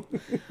people?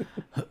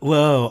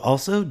 Whoa,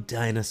 also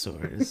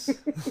dinosaurs.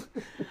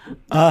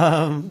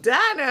 Dino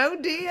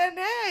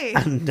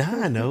DNA.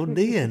 Dino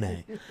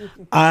DNA.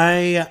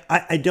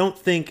 I don't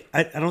think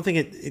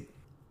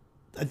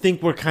I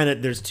think we're kind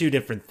of, there's two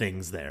different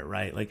things there,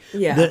 right? Like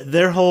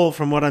their whole,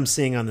 from what I'm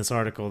seeing on this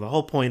article, the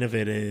whole point of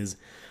it is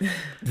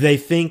they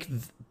think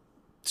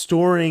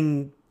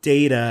storing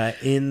data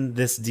in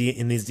these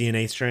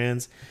DNA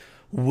strands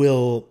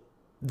will,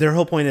 their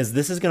whole point is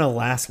this is going to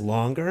last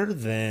longer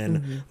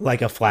than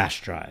like a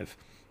flash drive.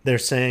 They're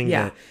saying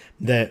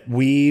that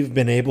we've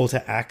been able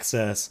to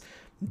access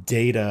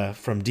data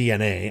from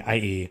DNA,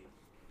 i.e.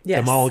 the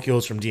Yes.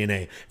 molecules from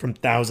DNA from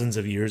thousands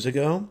of years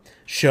ago,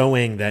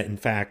 showing that in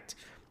fact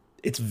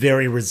it's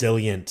very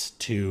resilient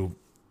to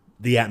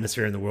the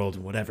atmosphere in the world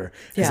and whatever,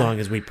 as Yeah. long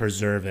as we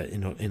preserve it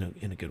in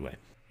a good way.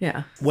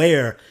 Yeah.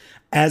 Where,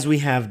 as we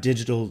have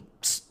digital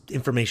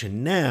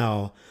information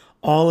now,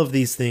 all of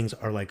these things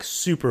are like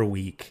super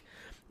weak.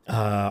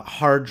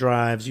 Hard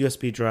drives,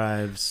 USB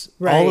drives,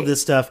 all of Right.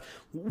 this stuff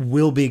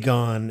will be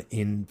gone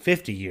in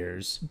 50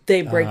 years.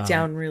 They break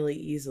down really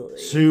easily.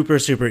 Super,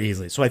 super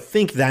easily. So I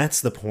think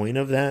that's the point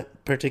of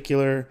that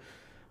particular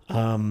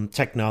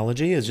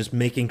technology, is just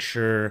making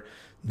sure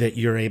that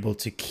you're able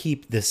to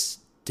keep this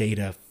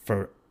data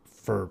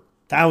for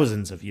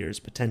thousands of years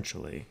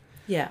potentially,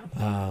 Yeah.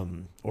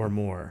 or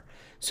more.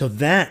 So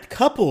that,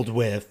 coupled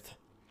with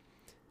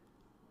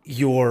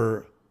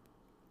your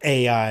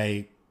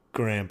AI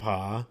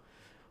grandpa,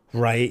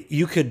 right?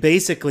 You could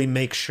basically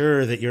make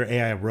sure that your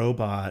AI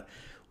robot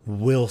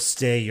will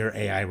stay your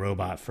AI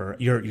robot for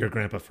your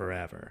grandpa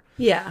forever,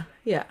 Yeah.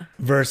 Yeah.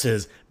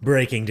 versus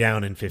breaking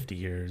down in 50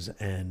 years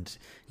and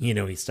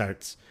he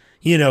starts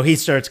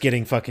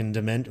getting fucking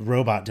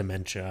robot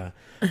dementia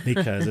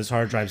because his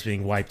hard drive's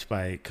being wiped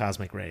by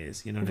cosmic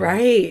rays, you know what I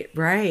mean?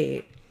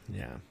 Right.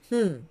 Right.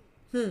 Yeah.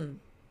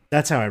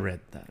 That's how I read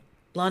that.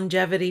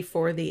 Longevity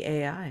for the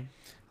AI.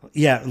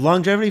 Yeah,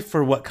 longevity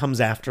for what comes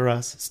after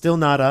us. Still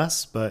not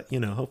us, but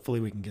hopefully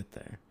we can get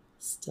there.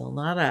 Still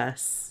not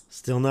us.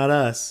 Still not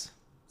us.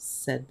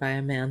 Said by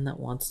a man that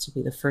wants to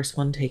be the first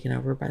one taken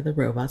over by the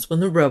robots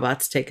when the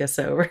robots take us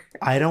over.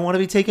 I don't want to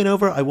be taken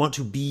over. I want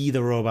to be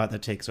the robot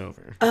that takes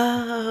over.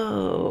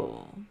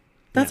 Oh,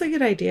 that's a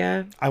good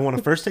idea. I want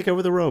to first take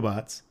over the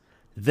robots,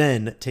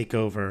 then take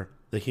over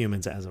the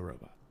humans as a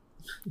robot.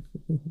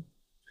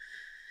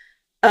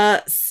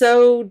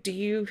 So do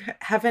you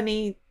have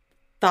any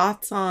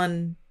thoughts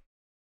on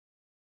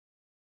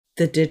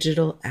the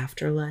digital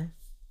afterlife?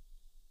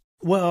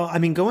 Well, I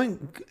mean,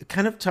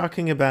 kind of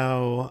talking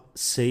about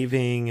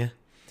saving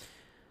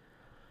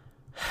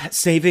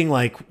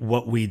like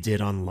what we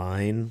did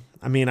online.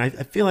 I mean, I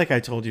feel like I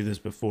told you this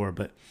before,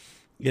 but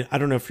I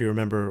don't know if you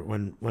remember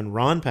when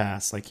Ron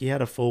passed, like he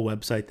had a full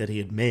website that he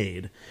had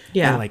made,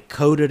 Yeah. and like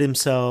coded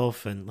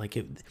himself, and like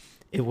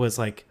it was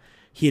like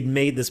he had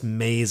made this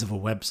maze of a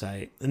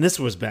website, and this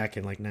was back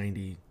in like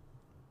 98,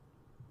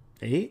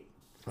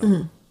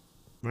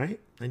 right?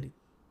 90,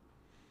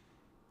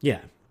 yeah,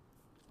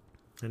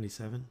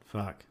 97.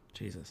 Fuck,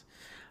 Jesus.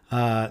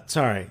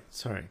 Sorry.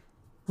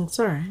 That's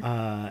all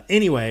right.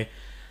 Anyway,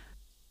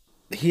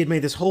 he had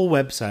made this whole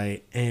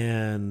website,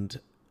 and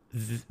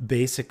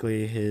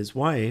basically his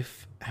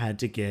wife had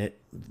to get,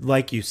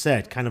 like you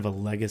said, kind of a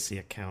legacy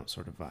account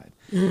sort of vibe.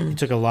 It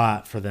took a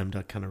lot for them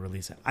to kind of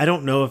release it. I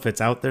don't know if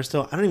it's out there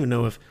still. I don't even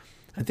know if,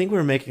 I think we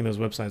were making those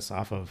websites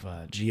off of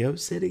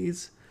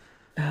GeoCities.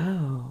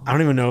 Oh, I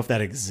don't even know if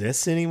that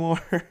exists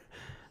anymore.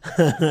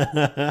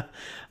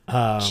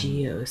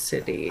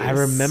 GeoCities. I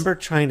remember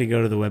trying to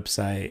go to the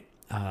website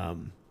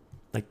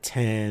like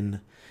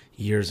 10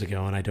 years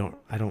ago, and I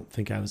don't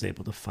think I was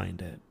able to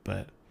find it,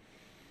 but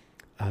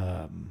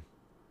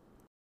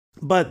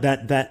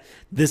that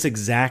this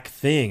exact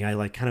thing, I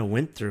like kind of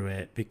went through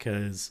it,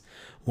 because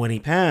when he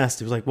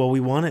passed, it was like, well, we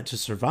want it to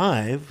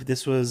survive.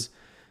 This was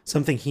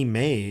something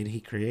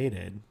he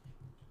created.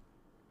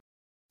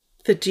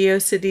 The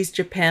GeoCities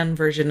Japan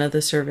version of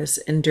the service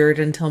endured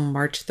until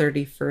March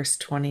 31st,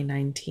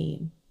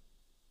 2019.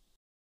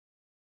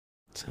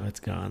 So it's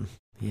gone.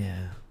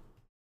 Yeah.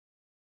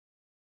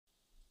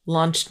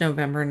 Launched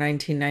November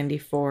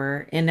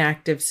 1994,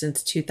 inactive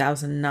since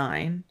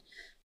 2009.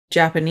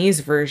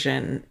 Japanese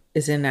version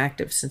is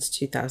inactive since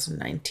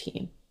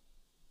 2019.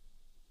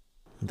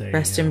 There you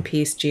Rest go. in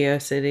peace,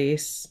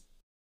 GeoCities.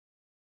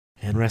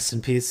 And rest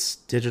in peace,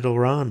 Digital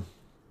Ron,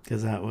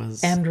 because that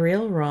was... And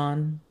real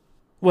Ron.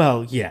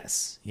 Well,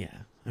 yes. Yeah.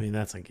 I mean,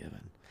 that's a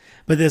given.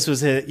 But this was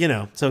his,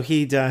 so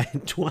he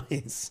died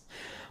twice.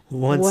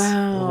 Once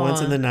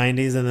in the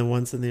 90s and then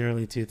once in the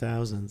early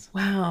 2000s.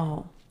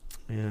 Wow.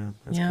 Yeah,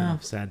 that's kind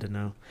of sad to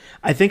know.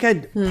 I think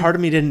part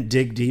of me didn't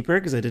dig deeper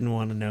because I didn't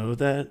want to know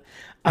that.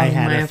 I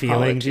had a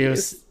feeling.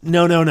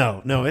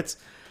 No,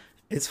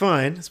 it's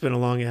fine. It's been a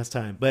long ass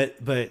time. But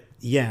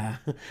yeah,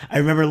 I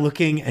remember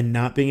looking and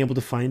not being able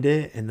to find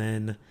it, and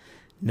then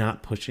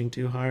not pushing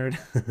too hard.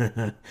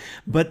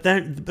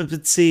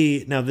 but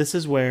see, now this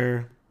is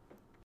where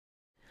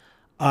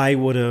I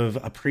would have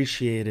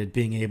appreciated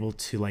being able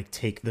to like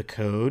take the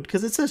code,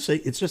 because it's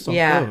just all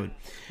code.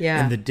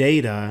 Yeah. And the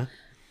data,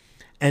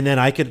 and then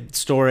I could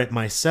store it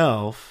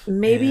myself.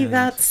 Maybe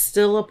that's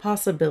still a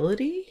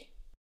possibility.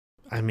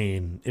 I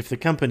mean, if the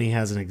company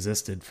hasn't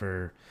existed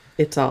for,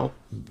 it's all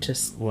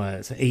just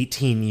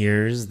 18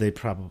 years, they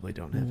probably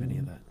don't have any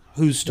of that.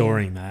 Who's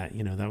storing that?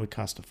 That would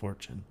cost a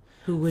fortune.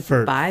 Who would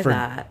buy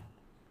that?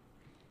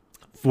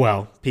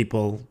 Well,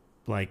 people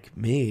like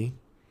me.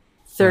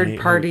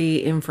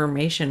 Third-party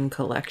information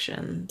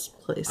collections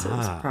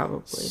places,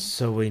 probably.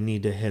 So we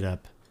need to hit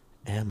up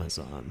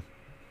Amazon.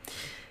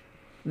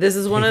 This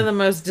is one of the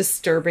most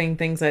disturbing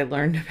things I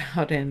learned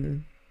about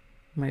in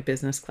my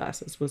business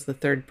classes was the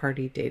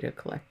third-party data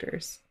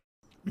collectors.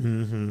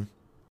 Mm-hmm.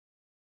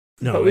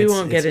 But No, we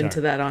won't it's get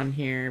into dark. that on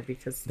here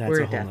because That's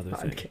we're a a whole death nother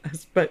thing.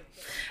 podcast. But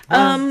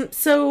Well,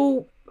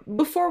 so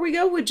before we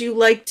go, would you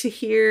like to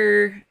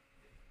hear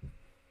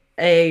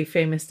a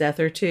famous death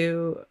or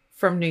two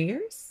from New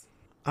Year's?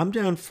 I'm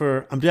down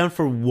for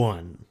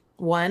one.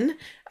 One.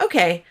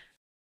 Okay.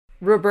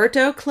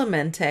 Roberto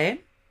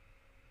Clemente,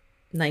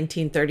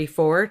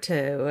 1934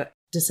 to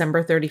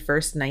December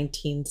 31st,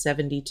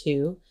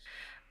 1972.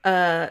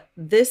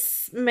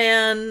 This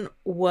man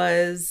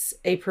was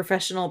a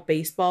professional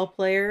baseball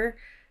player.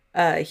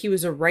 He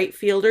was a right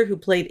fielder who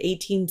played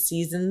 18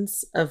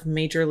 seasons of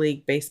Major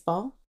League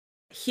Baseball.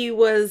 He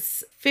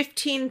was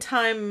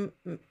 15-time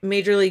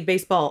Major League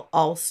Baseball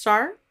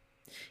All-Star.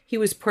 He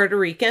was Puerto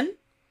Rican.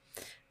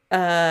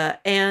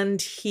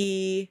 And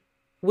he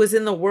was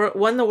in the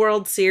won the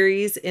World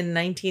Series in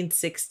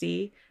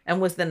 1960 and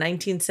was the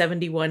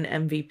 1971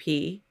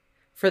 MVP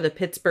for the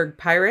Pittsburgh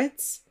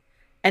Pirates.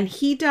 And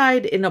he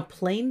died in a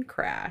plane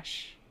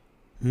crash.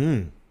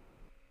 Hmm.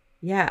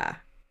 Yeah.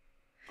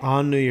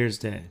 On New Year's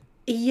Day.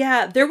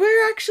 Yeah, there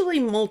were actually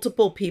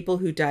multiple people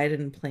who died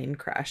in plane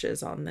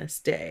crashes on this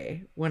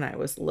day when I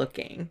was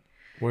looking.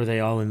 Were they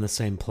all in the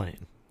same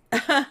plane?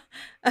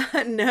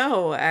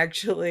 No,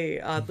 actually,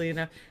 oddly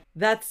enough.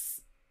 That's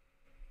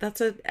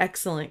an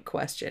excellent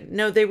question.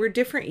 No, they were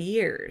different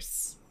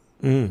years,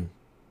 Mm.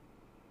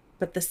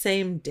 but the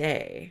same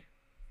day,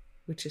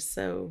 which is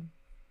so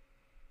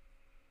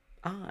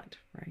odd,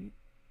 right?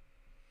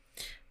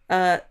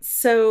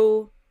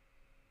 So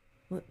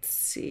let's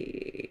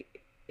see.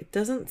 It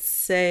doesn't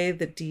say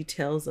the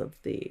details of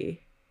the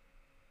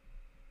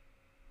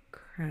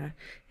crash.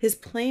 His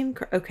plane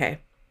okay.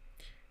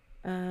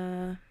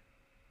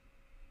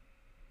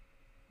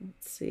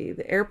 Let's see.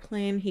 The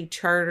airplane he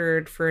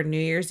chartered for a New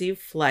Year's Eve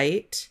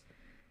flight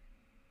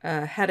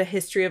had a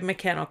history of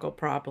mechanical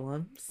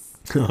problems.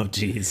 Oh,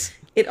 geez.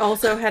 It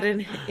also had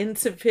an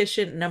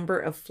insufficient number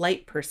of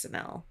flight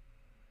personnel.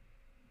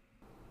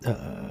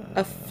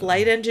 A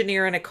flight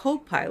engineer and a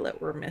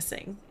co-pilot were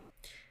missing.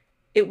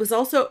 It was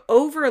also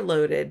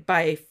overloaded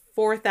by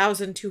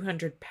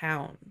 4,200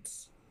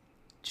 pounds.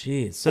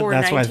 Jeez. So or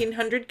that's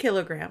 1,900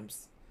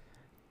 kilograms.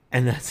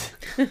 and that's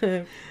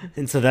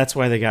and so that's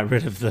why they got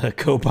rid of the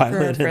co-pilot For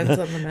our and friends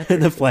on the metric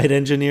and the flight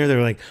engineer. They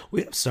were like,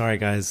 sorry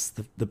guys,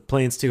 the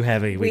plane's too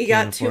heavy. We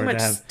can't got too afford much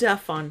to have,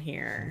 stuff on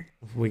here.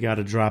 we got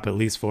to drop at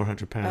least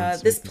 400 pounds.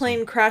 to This make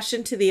plane crashed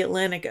into the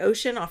Atlantic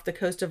Ocean off the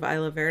coast of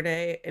Isla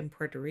Verde in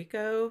Puerto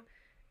Rico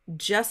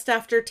just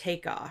after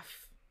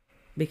takeoff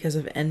because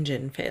of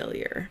engine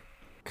failure.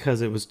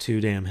 because it was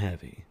too damn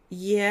heavy.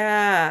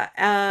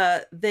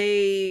 Yeah,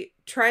 they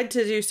tried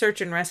to do search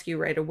and rescue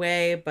right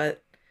away,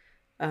 but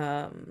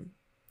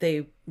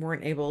they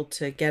weren't able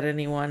to get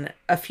anyone.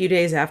 A few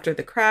days after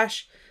the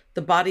crash,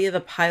 the body of the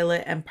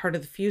pilot and part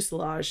of the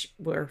fuselage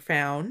were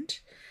found.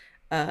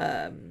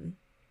 An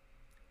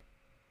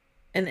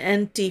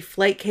empty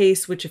flight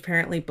case, which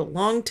apparently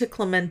belonged to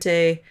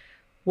Clemente,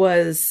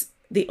 was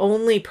the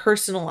only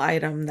personal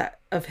item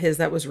of his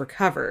that was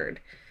recovered.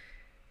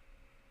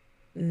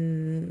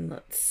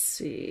 Let's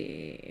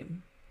see.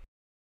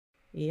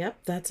 Yep,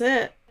 that's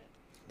it.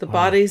 The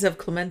bodies of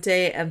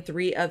Clemente and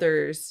 3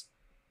 others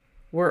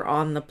were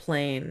on the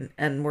plane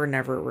and were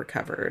never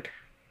recovered.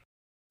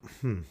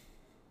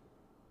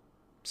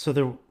 So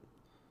there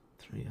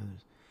 3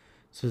 others.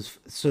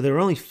 So there were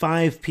only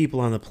 5 people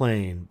on the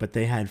plane, but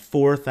they had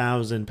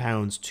 4,000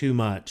 pounds too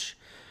much.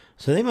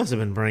 So they must have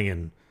been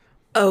bringing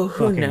Oh,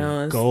 who fucking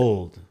knows?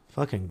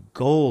 fucking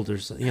gold, or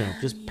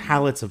just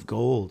pallets of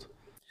gold.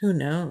 Who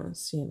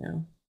knows,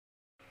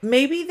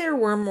 Maybe there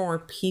were more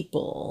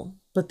people,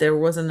 but there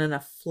wasn't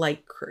enough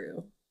flight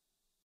crew.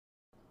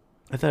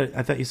 I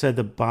thought you said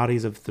the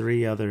bodies of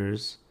 3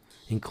 others,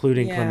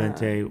 including Yeah.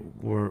 Clemente,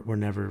 were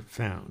never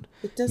found.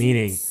 It doesn't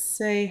Meaning,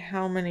 say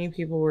how many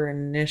people were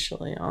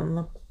initially on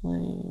the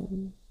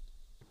plane.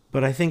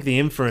 but I think the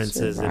inference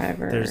is if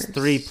Survivors. there's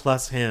 3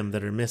 plus him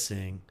that are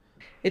missing.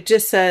 It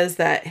just says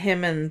that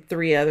him and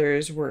 3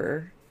 others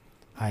were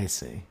I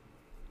see.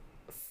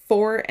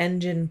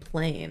 4-engine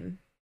plane.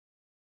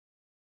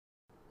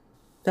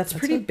 That's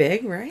pretty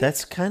big, right?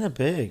 That's kind of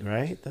big,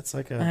 right? That's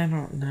like I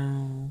don't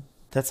know.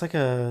 that's like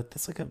a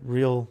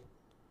real.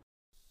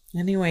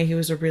 Anyway, he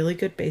was a really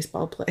good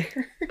baseball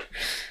player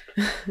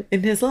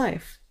in his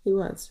life. He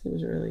was a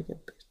really good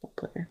baseball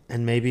player.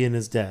 And maybe in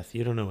his death,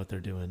 you don't know what they're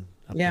doing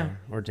up Yeah. there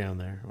or down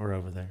there or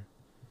over there.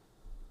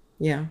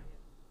 Yeah.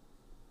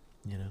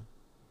 Yep.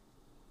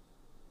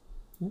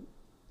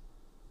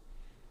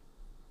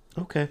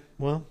 Okay,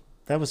 well,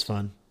 that was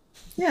fun.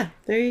 Yeah,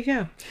 there you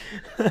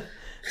go.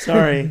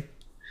 Sorry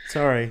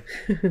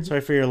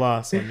for your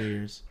loss on New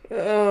Year's.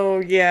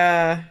 Oh,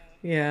 yeah.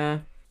 Yeah.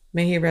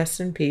 May he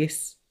rest in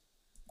peace.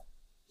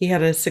 He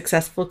had a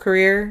successful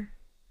career.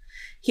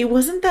 He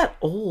wasn't that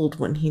old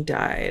when he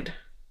died.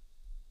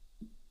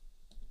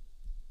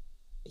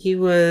 He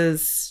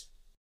was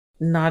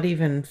not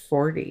even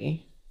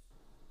 40.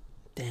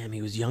 Damn,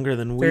 he was younger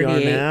than we are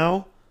 38.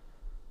 now.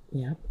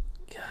 Yep.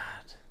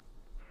 God.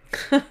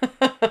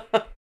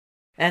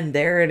 And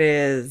there it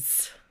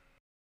is.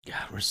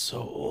 God, we're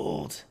so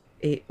old.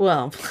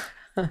 Well,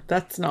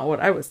 that's not what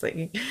I was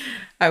thinking.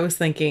 I was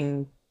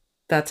thinking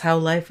that's how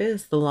life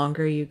is. The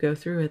longer you go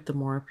through it, the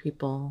more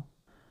people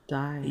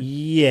die.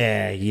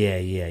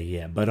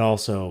 Yeah. But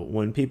also,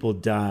 when people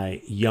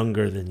die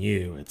younger than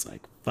you, it's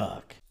like,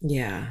 fuck.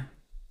 Yeah.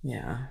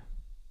 Yeah.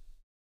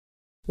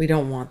 We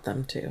don't want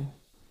them to.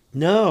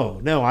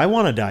 No, I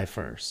want to die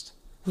first.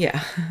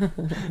 Yeah.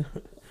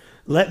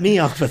 Let me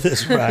off of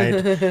this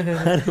ride.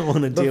 I don't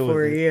want to deal with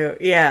Before it. you.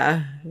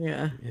 Yeah.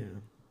 Yeah. Yeah.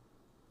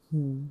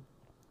 Hmm.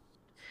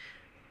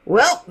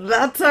 Well,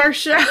 that's our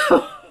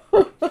show.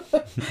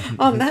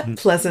 On that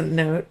pleasant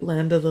note,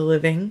 Land of the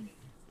Living,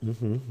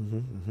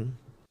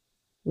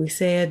 we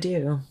say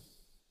adieu.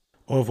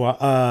 Au revoir.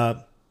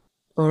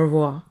 Au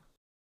revoir.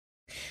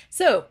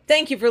 So,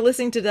 thank you for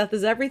listening to Death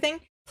is Everything.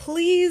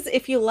 Please,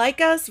 if you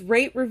like us,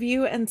 rate,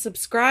 review, and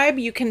subscribe.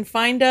 You can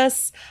find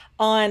us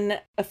on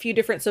a few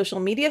different social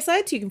media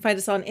sites. You can find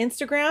us on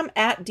Instagram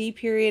at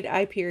D.I.E._cast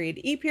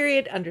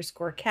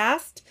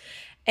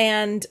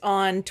and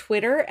on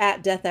Twitter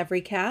at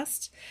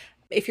DeathEveryCast.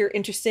 If you're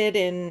interested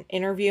in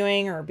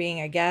interviewing or being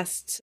a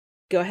guest,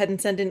 go ahead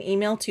and send an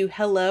email to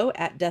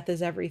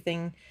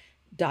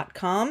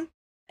hello@deathiseverything.com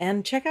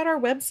and check out our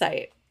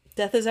website,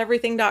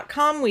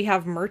 deathiseverything.com. We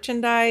have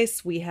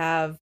merchandise. We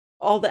have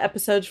all the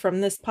episodes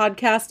from this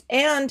podcast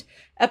and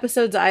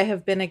episodes I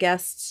have been a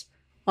guest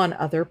on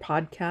other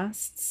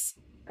podcasts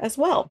as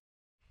well.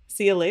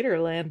 See you later,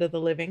 Land of the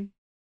Living.